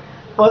kita bikin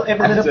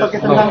episode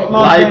podcast tentang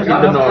North. Live in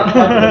the North.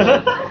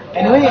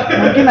 Anyway,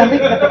 mungkin nanti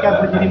ketika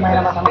gue jadi main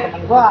sama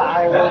teman-teman gue,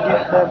 I will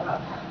give them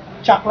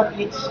chocolate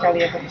each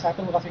kali ya,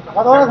 satu gue kasih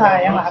coklat. Oh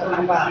sayang lah, harus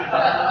apa?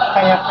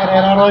 Kayak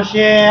Ferrero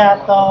Rocher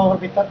atau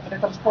Bitter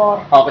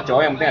Sport. Kalau ke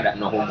cowok yang penting ada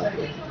no homo.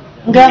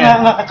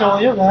 Enggak ke cowok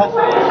juga.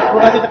 Gue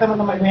kasih ke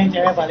teman-teman gue yang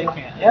cewek paling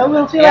kayak. Ya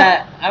we'll see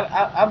lah. ya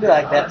I'll be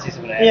like that sih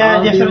sebenarnya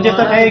Iya,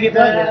 gesture kayak gitu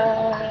aja.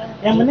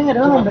 Yang penting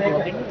adalah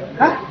memberikan.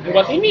 Hah?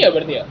 Buat ini ya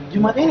berarti ya?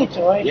 Jumat ini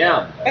coy.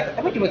 Ya.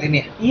 emang cuma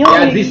ini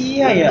Iya,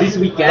 This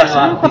weekend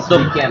lah. This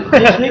weekend.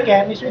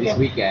 This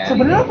weekend.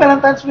 Sebenarnya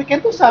Valentine's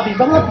weekend tuh sabi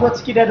banget buat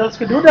skidadol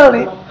skedudel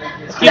nih.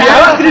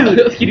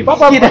 Skidi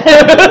papa.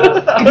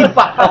 Skidi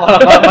pak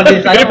kalau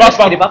di sana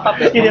skidi papa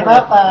Skidi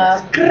apa?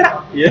 Gerak.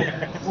 Iya.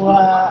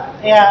 Wah,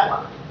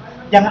 ya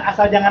jangan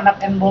nut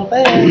and bolt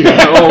aja.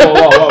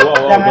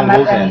 Jangan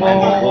nut and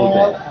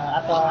bolt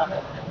atau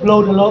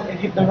blow the load and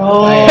hit the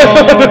road.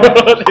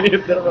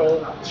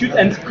 Shoot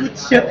and scoot.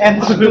 Shoot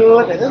and shoot.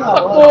 Itu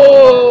nggak boleh.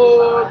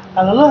 Oh.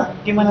 Kalau lo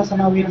gimana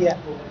sama Widya?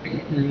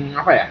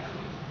 Apa ya?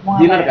 Mau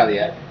Dinner ngapain? kali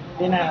ya.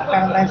 Dinner,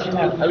 Valentine's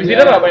dinner. Habis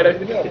dinner apa ya? Habis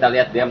dinner? Kita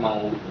lihat dia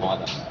mau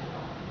apa.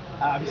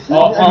 Abis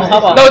Oh,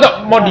 apa? Tahu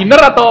mau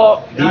dinner atau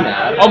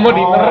Dinner. Oh, mau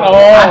dinner.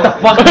 Oh.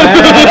 fuck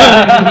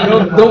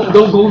man Don't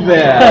go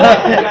there.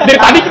 Dari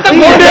tadi kita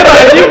ngomongin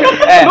anjing.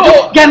 Lu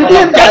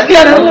gantian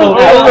lu.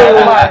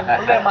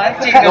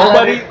 mancing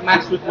Nobody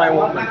mess with my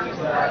woman.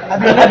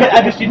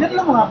 Abis dinner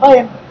lo mau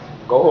ngapain?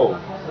 Go home.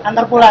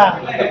 Antar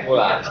pulang. Kita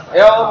pulang.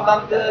 Yo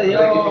tante, yo.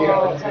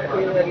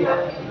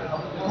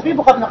 Tapi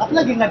bokap nyokap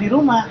lagi nggak di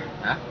rumah.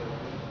 Hah?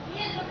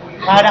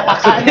 Nggak ada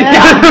kakaknya,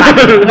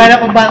 nggak ada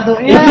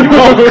pembantunya.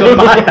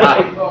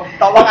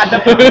 Tolong ada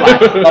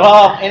pembantu.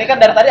 Tolong, ini kan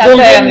dari tadi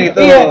ada yang gitu.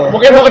 Iya.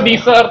 mungkin mau ke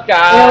dessert Ya,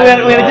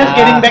 kan. we're just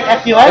getting back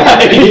at you aja.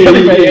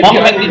 Mau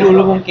ke McD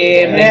dulu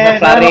mungkin, Iya,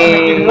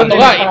 lari. Atau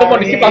enggak itu mau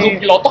di-skip langsung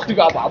kilotok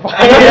juga apa-apa.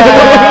 Iya.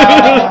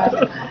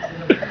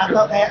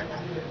 Atau kayak,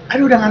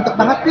 aduh udah ngantuk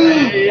banget nih.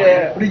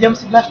 Udah jam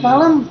 11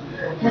 malam,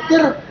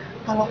 nyetir.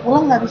 Kalau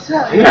pulang nggak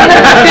bisa.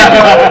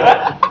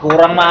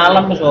 Kurang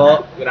malam,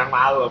 so. Kurang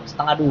malam.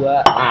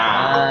 1:30.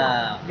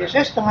 Nah.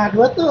 Biasanya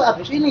 1:30 tuh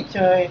abis ini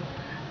coy.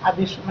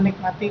 Abis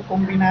menikmati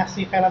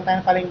kombinasi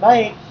Valentine paling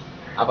baik.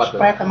 Apa tuh?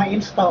 Sprite sama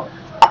Insto.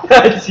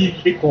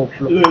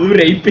 Goblok. Lu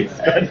rapist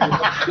kan?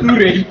 Lu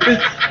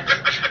rapist.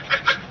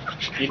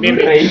 Ini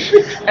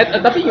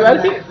tapi gimana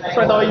sih?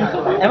 Soal tahu itu.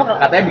 Emang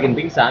Katanya bikin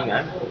pingsan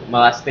kan?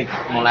 Melastik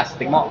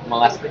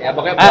ya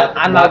pokoknya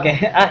analge.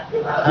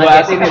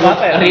 buat ini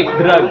apa ya? rape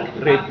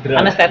drug.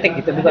 Anestetik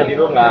gitu bukan? Jadi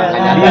lu nggak Iya.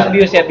 nyadar.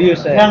 Bius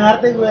ya. Nggak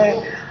ngerti gue.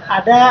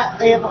 Ada,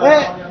 ya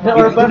pokoknya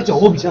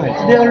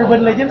the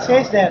urban legend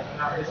says that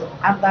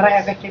antara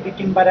efeknya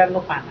bikin badan lu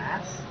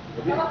panas,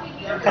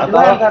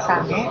 kedua agak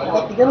sange,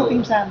 atau tiga lu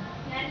pingsan.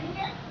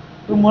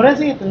 Rumornya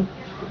sih itu.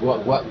 Gua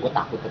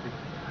takut tapi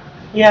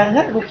Ya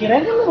enggak, gue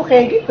kirain kan lu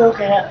kayak gitu,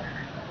 kayak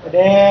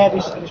udah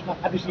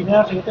habis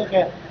dinner gitu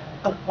kayak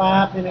ke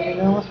pub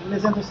minum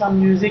listen to some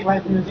music,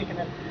 live music,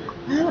 and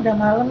then, udah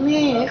malam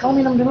nih,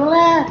 kamu minum dulu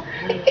lah,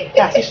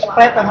 kasih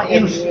Sprite sama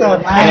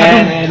Instant.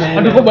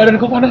 Aduh, kok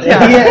badanku panas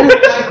ya? Iya,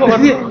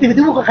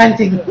 tiba-tiba buka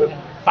kancing.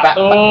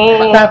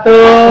 Satu.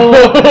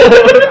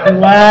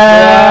 Dua.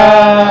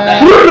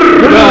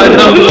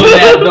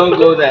 Don't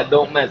go there,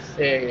 don't mess.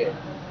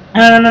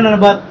 No,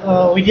 but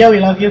Widya, we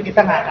love you, kita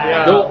nggak akan.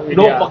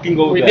 Don't fucking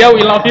go there. Widya,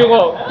 we love you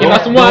kok. Kita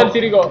semua di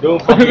sini kok. Don't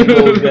fucking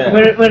go there.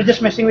 We're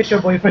just messing with your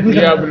boyfriend.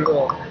 Iya, bener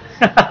kok.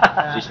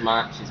 She's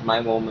my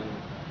woman.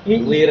 Iya.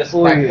 We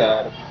respect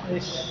her.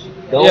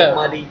 Don't Yeah.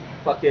 muddy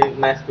fucking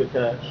mess with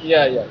her.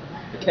 Iya.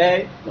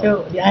 Okay?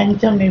 Yuk,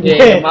 diancam nih,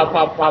 Iya, Bu. maaf,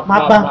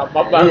 Bang.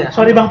 Bang. Iya.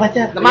 Sorry Bang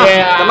Pacar. Maaf,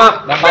 Iya.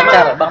 maaf. Bang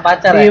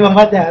pacar Iya ya? Bang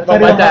Pacar. Bang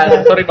Sorry, Pacar,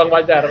 sorry Bang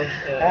Pacar.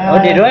 Oh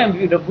dia doang yang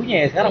udah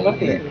punya ya sekarang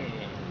berarti ya?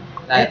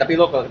 Nah, tapi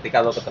ketika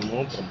lo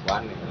ketemu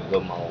perempuan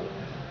lo mau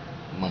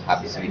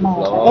menghabisi hidup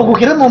Mau. lo. Oh, gua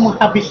kira mau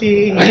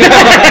menghabisi.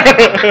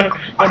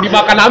 Mau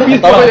dimakan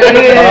habis. Tolong,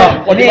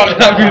 Mau dimakan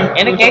habis.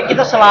 ini kayak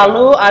kita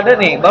selalu ada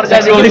nih, baru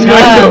jadi Seksualisme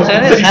itu.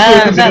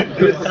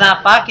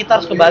 kenapa kita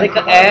harus kembali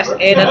ke S,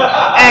 E, dan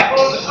X?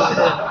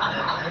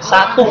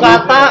 Satu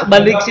kata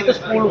balik situ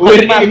 10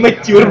 We're kalimat.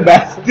 immature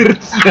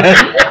bastards.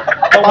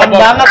 Pohon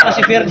banget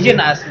masih virgin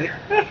asli.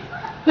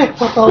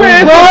 Foto.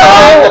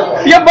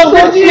 Siap Bang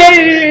Virgin.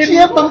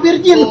 Siap Bang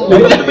Virgin.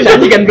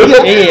 Penyanyi kan bro?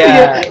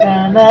 Iya.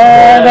 Na.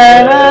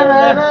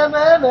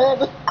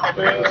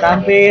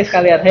 Sampai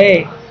sekalian,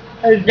 hey.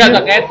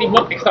 Enggak kayak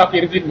teamwork extra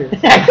virgin nih.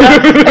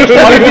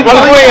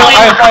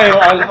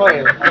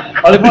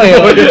 Olive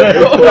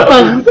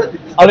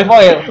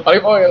oil.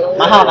 Olive oil.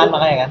 Mahal kan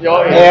makanya kan? Yo.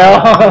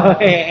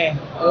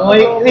 Oh,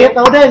 iya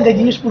tahu dah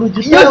gajinya 10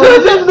 juta. Iya,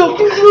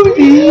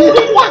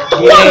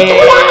 Gile.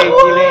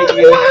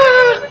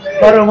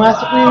 baru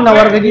masuk nih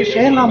nawar gaji,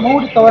 saya nggak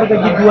mau ditawar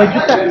gaji 2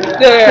 juta,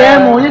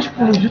 saya maunya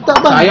 10 juta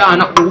bang. Saya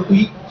anak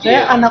UI.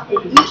 Saya anak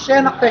UI,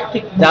 saya anak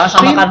teknik Jangan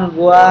mesin. samakan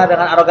gua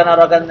dengan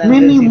arogan-arogan yang dari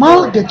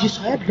Minimal situ. gaji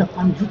saya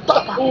 8 juta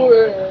pak.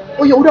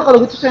 Oh ya udah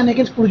kalau gitu saya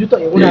naikin 10 juta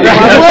ya udah.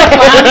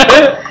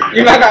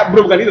 Iya enggak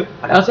bro, bukan itu.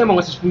 Padahal saya mau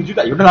ngasih 10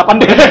 juta, ya udah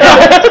 8 deh.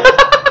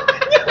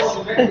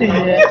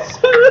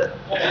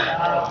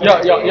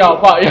 Ya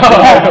Pak, ya.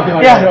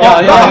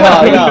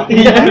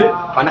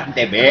 Anak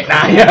ITB.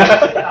 Nah, ya.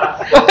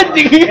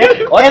 Anjing.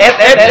 Oh,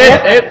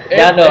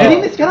 jangan dong. Jadi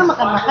ini sekarang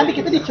makan-makan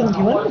kita dicung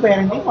gimana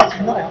kebayarin timot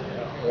sebenarnya.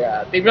 Ya,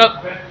 teamwork.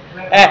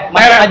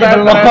 Masuk aja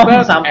belum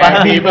sampah.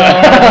 Happy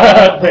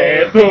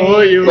birthday to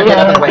you.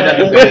 Kita permainan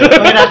dulu.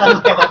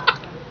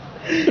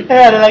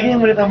 Ada lagi yang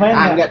mau ditambahin Ah,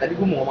 nggak? enggak, tadi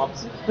gua mau ngomong apa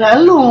sih? Nah,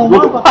 lu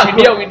ngomong apa?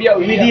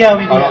 Widya.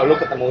 Kalau lu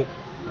ketemu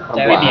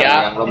perempuan dia.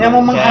 Yang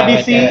mau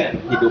menghabisi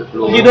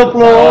hidup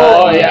lu,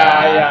 Oh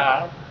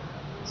ya.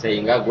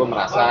 sehingga gue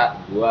merasa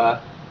gue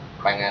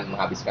pengen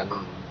menghabiskan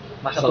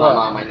Masa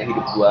selama-lamanya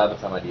hidup gue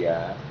bersama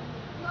dia,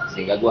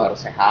 sehingga gue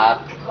harus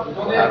sehat,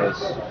 gue harus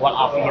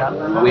Walafiat.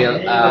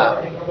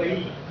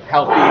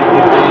 healthy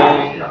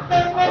living,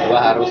 gue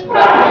harus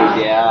berat gue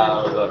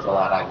ideal, gue harus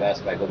olahraga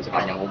supaya gue bisa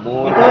panjang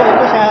umur,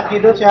 Itu sehat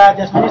hidup, sehat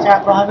jasmani,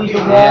 sehat rohani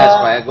juga. ya,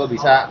 supaya gue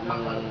bisa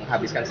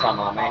menghabiskan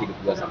selama-lamanya hidup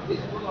gue sama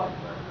dia.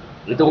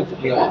 Itu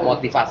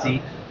motivasi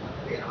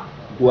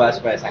gue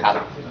supaya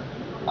sehat,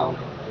 tahu?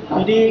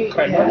 Jadi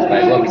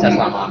Supaya gue bisa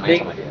selama-lamanya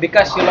sama dia.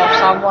 Because you love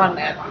someone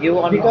and you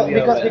want to be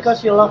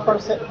because you love her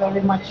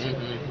very much.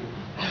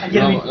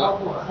 Anjir,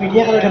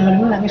 Widya kalau udah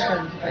ngelimin nangis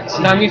kan.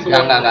 Nangis.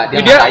 Enggak,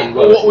 dia ngatain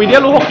gue.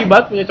 Widya lu hoki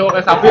banget punya cowok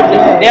kayak Safir.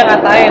 Dia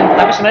ngatain,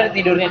 tapi sebenarnya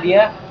tidurnya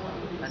dia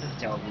aduh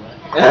jawab gua.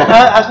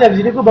 Asli abis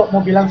ini gue mau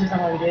bilang sih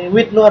sama Widya,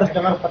 Wid lu harus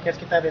dengar podcast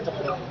kita besok.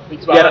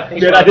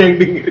 Biar ada yang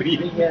dengerin.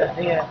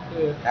 Iya.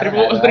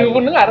 Seribu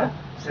pendengar.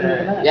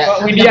 Ya,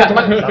 Widya.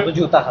 1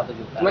 juta.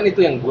 Cuman itu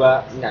yang gue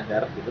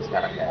nyadar gitu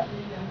sekarang ya,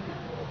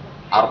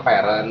 our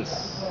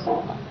parents,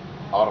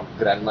 our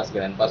grandmas,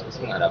 grandpas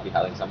pasti menghadapi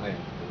hal yang sama ya.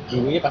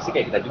 Dulunya pasti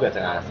kayak kita juga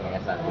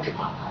cengengesan gitu.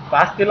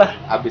 Pastilah.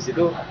 Habis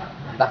itu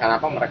entah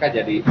kenapa mereka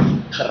jadi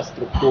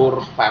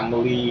terstruktur,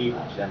 family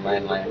dan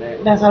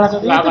lain-lainnya. Dan salah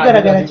satunya itu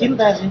gara-gara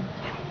cinta sih.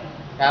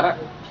 Karena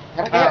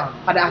kayak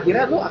pada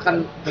akhirnya lu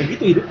akan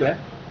begitu hidup ya.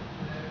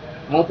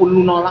 Maupun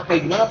lu nolak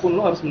kayak gimana pun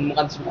lu harus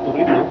menemukan struktur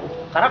itu.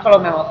 Karena kalau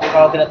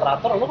tidak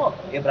teratur lu kok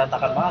ya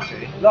berantakan banget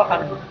sih. Lu akan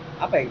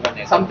apa ya gimana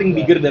ya? Something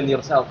bigger than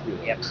yourself gitu.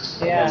 Yep.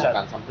 Iya.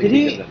 Bukan something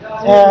Jadi bigger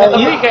than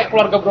Tapi kayak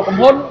keluarga broken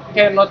home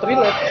kayak not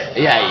relate.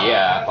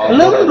 Iya. Kalau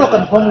lu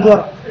broken home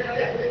Gor.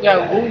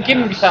 Ya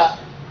mungkin bisa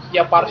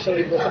ya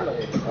partially broken lah.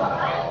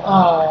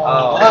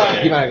 Oh.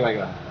 Gimana?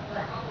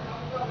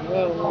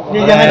 Ya,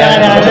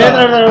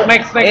 jangan.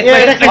 Next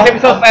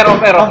episode fair.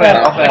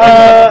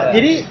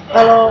 Jadi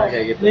kalau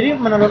Kayak gitu. jadi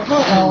menurut lu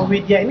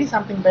Widya ini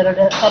something bigger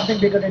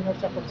than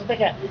yourself. Maksudnya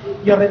kayak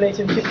your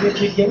relationship with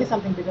Widya ini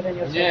something bigger than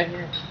yourself. Yeah.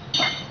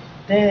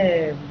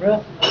 Damn,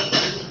 bro.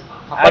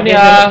 Kapan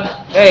ya?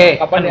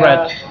 Kapan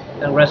ya?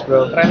 Congrats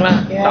bro. Keren lah.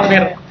 Yeah.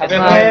 Safir.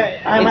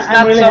 It's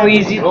not so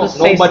easy to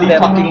say Nobody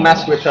that. fucking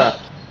mess with her.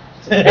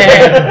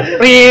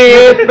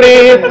 Prit.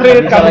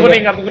 Kartu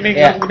kuning.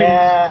 Yeah.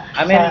 Ya,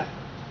 I mean,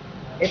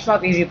 it's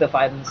not easy to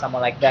find someone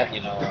like that, you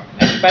know.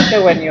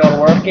 Especially when you're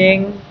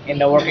working in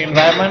the work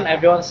environment,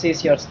 everyone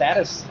sees your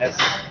status as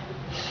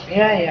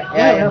Iya,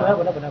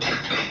 benar.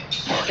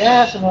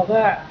 Ya,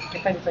 semoga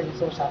kita bisa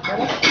nyusul satu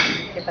lah.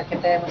 Kita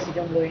yang masih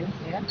jomblo ini,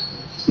 ya.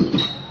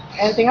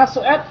 Anything else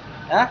to add?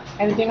 Hah?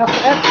 Anything else to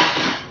add?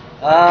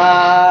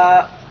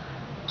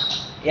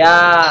 Ya,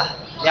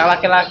 yang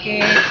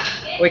laki-laki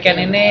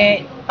weekend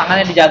ini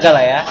tangannya dijaga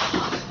lah ya.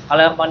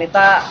 Kalau yang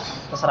wanita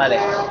terserah deh.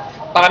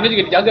 Tangannya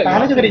juga dijaga.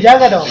 Tangannya juga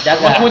dijaga dong.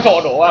 Dijaga. Cuma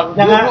cowok doang.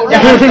 Jangan.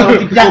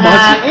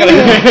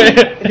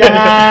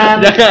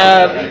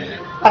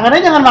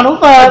 Tangannya jangan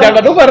manuver. Jangan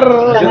manuver.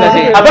 Juga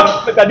sih.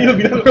 Apa tadi lu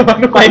bilang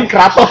main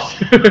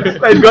Kratos,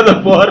 main God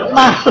of War.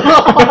 Nah,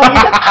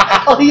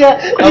 oh iya.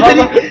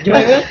 Ini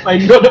Gimana?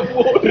 Main God of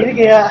War. ini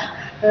kayak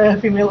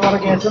female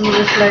orgasm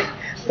is like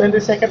 20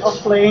 seconds of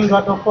playing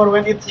God of War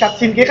when it's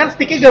cutscene. Kayak kan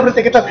sticknya gak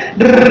berhenti kita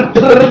der.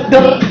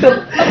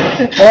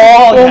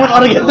 Moment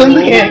orgasm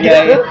tuh kayak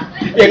gitu.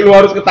 Yang lu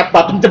harus ketak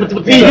button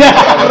cepet-cepet. Iya.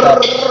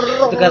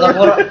 Itu kata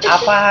Pur,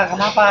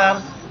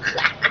 kenapa?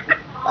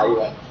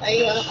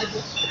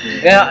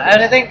 Ya,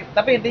 anything,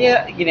 tapi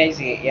intinya gini aja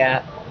sih,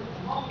 ya.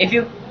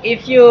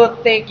 If you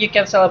think you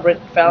can celebrate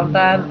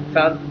Valentine,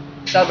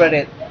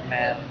 celebrate it,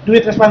 man. Do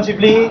it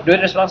responsibly. Do it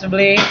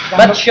responsibly,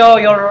 but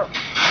show your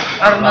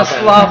earnest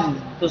love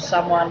to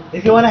someone.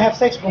 If you wanna have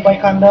sex, go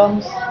buy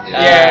condoms.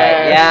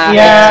 Yeah, Yeah.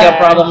 it's your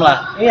problem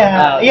lah.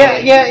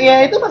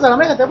 Iya, itu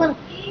masalahnya kata kan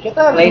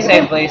kita Play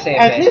safe, play safe.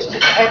 At least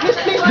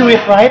please do it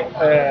right.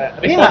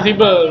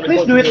 Responsible.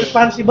 Please do it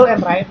responsible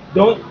and right.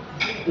 Don't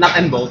not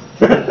and both.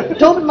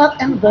 Don't not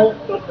involve.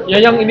 Ya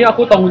yang ini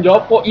aku tanggung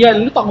jawab kok. Iya,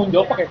 lu tanggung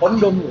jawab pakai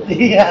kondom lu.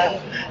 Iya.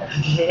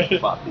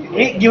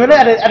 Ini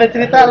gimana ada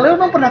cerita lu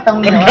emang pernah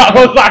tanggung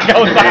jawab? Gak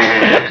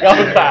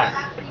usah.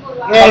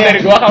 Iya,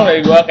 Kalau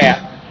dari gua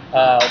kayak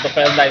untuk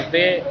Valentine's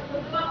Day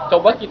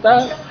coba kita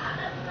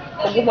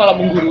gue malah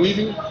menggurui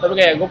sih, tapi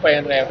kayak gue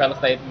pengen kayak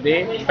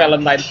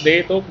Valentine's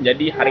Day itu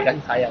menjadi hari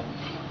kasih sayang.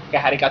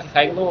 Kayak hari kasih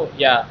sayang tuh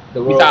ya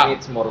The world bisa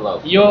needs more love.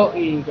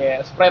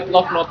 kayak spread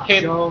love not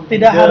hate.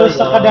 Tidak harus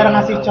sekedar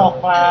ngasih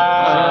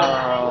coklat.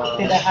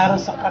 Tidak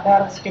harus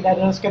sekedar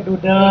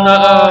skedudel.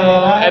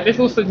 At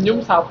least lu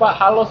senyum, sapa,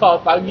 halo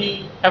selamat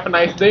pagi, have a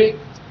nice day.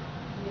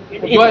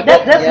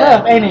 That's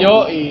love, ain't it?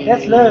 Yoi.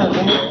 That's love.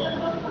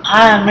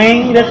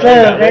 Amin, that's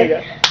love, right?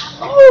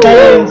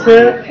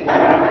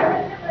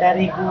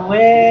 Dari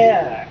gue,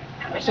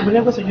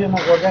 sebenarnya gue setuju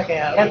sama Goga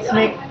kayak let's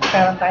make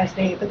Valentine's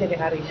Day itu jadi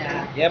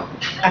harinya. Yep.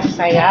 Kasih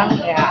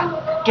sayang, ya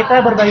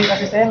kita berbagi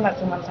kasih sayang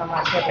nggak cuma sama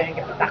siapa yang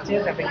kita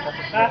taksir, siapa yang kita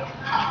suka.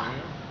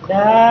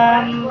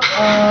 Dan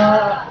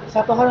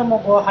satu hal yang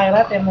mau gue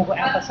highlight, yang mau gue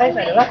emphasize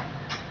adalah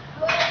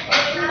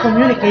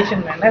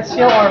communication, man. Let's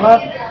show our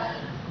love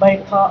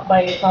by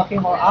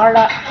talking our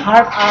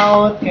heart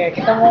out. Kayak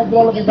kita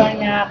ngobrol lebih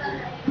banyak,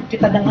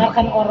 kita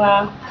dengarkan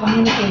orang.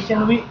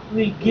 Communication,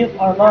 we give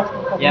our love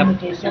to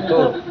communication.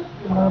 Itu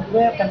menurut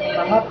gue penting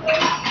banget.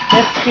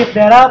 Let's keep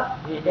that up.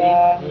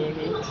 Dan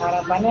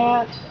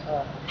harapannya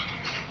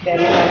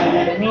dari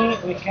ini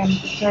we can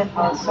turn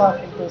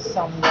ourselves into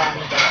someone.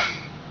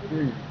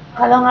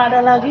 Kalau nggak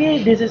ada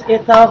lagi, this is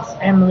It Talks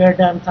and we're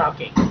done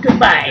talking.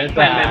 Goodbye.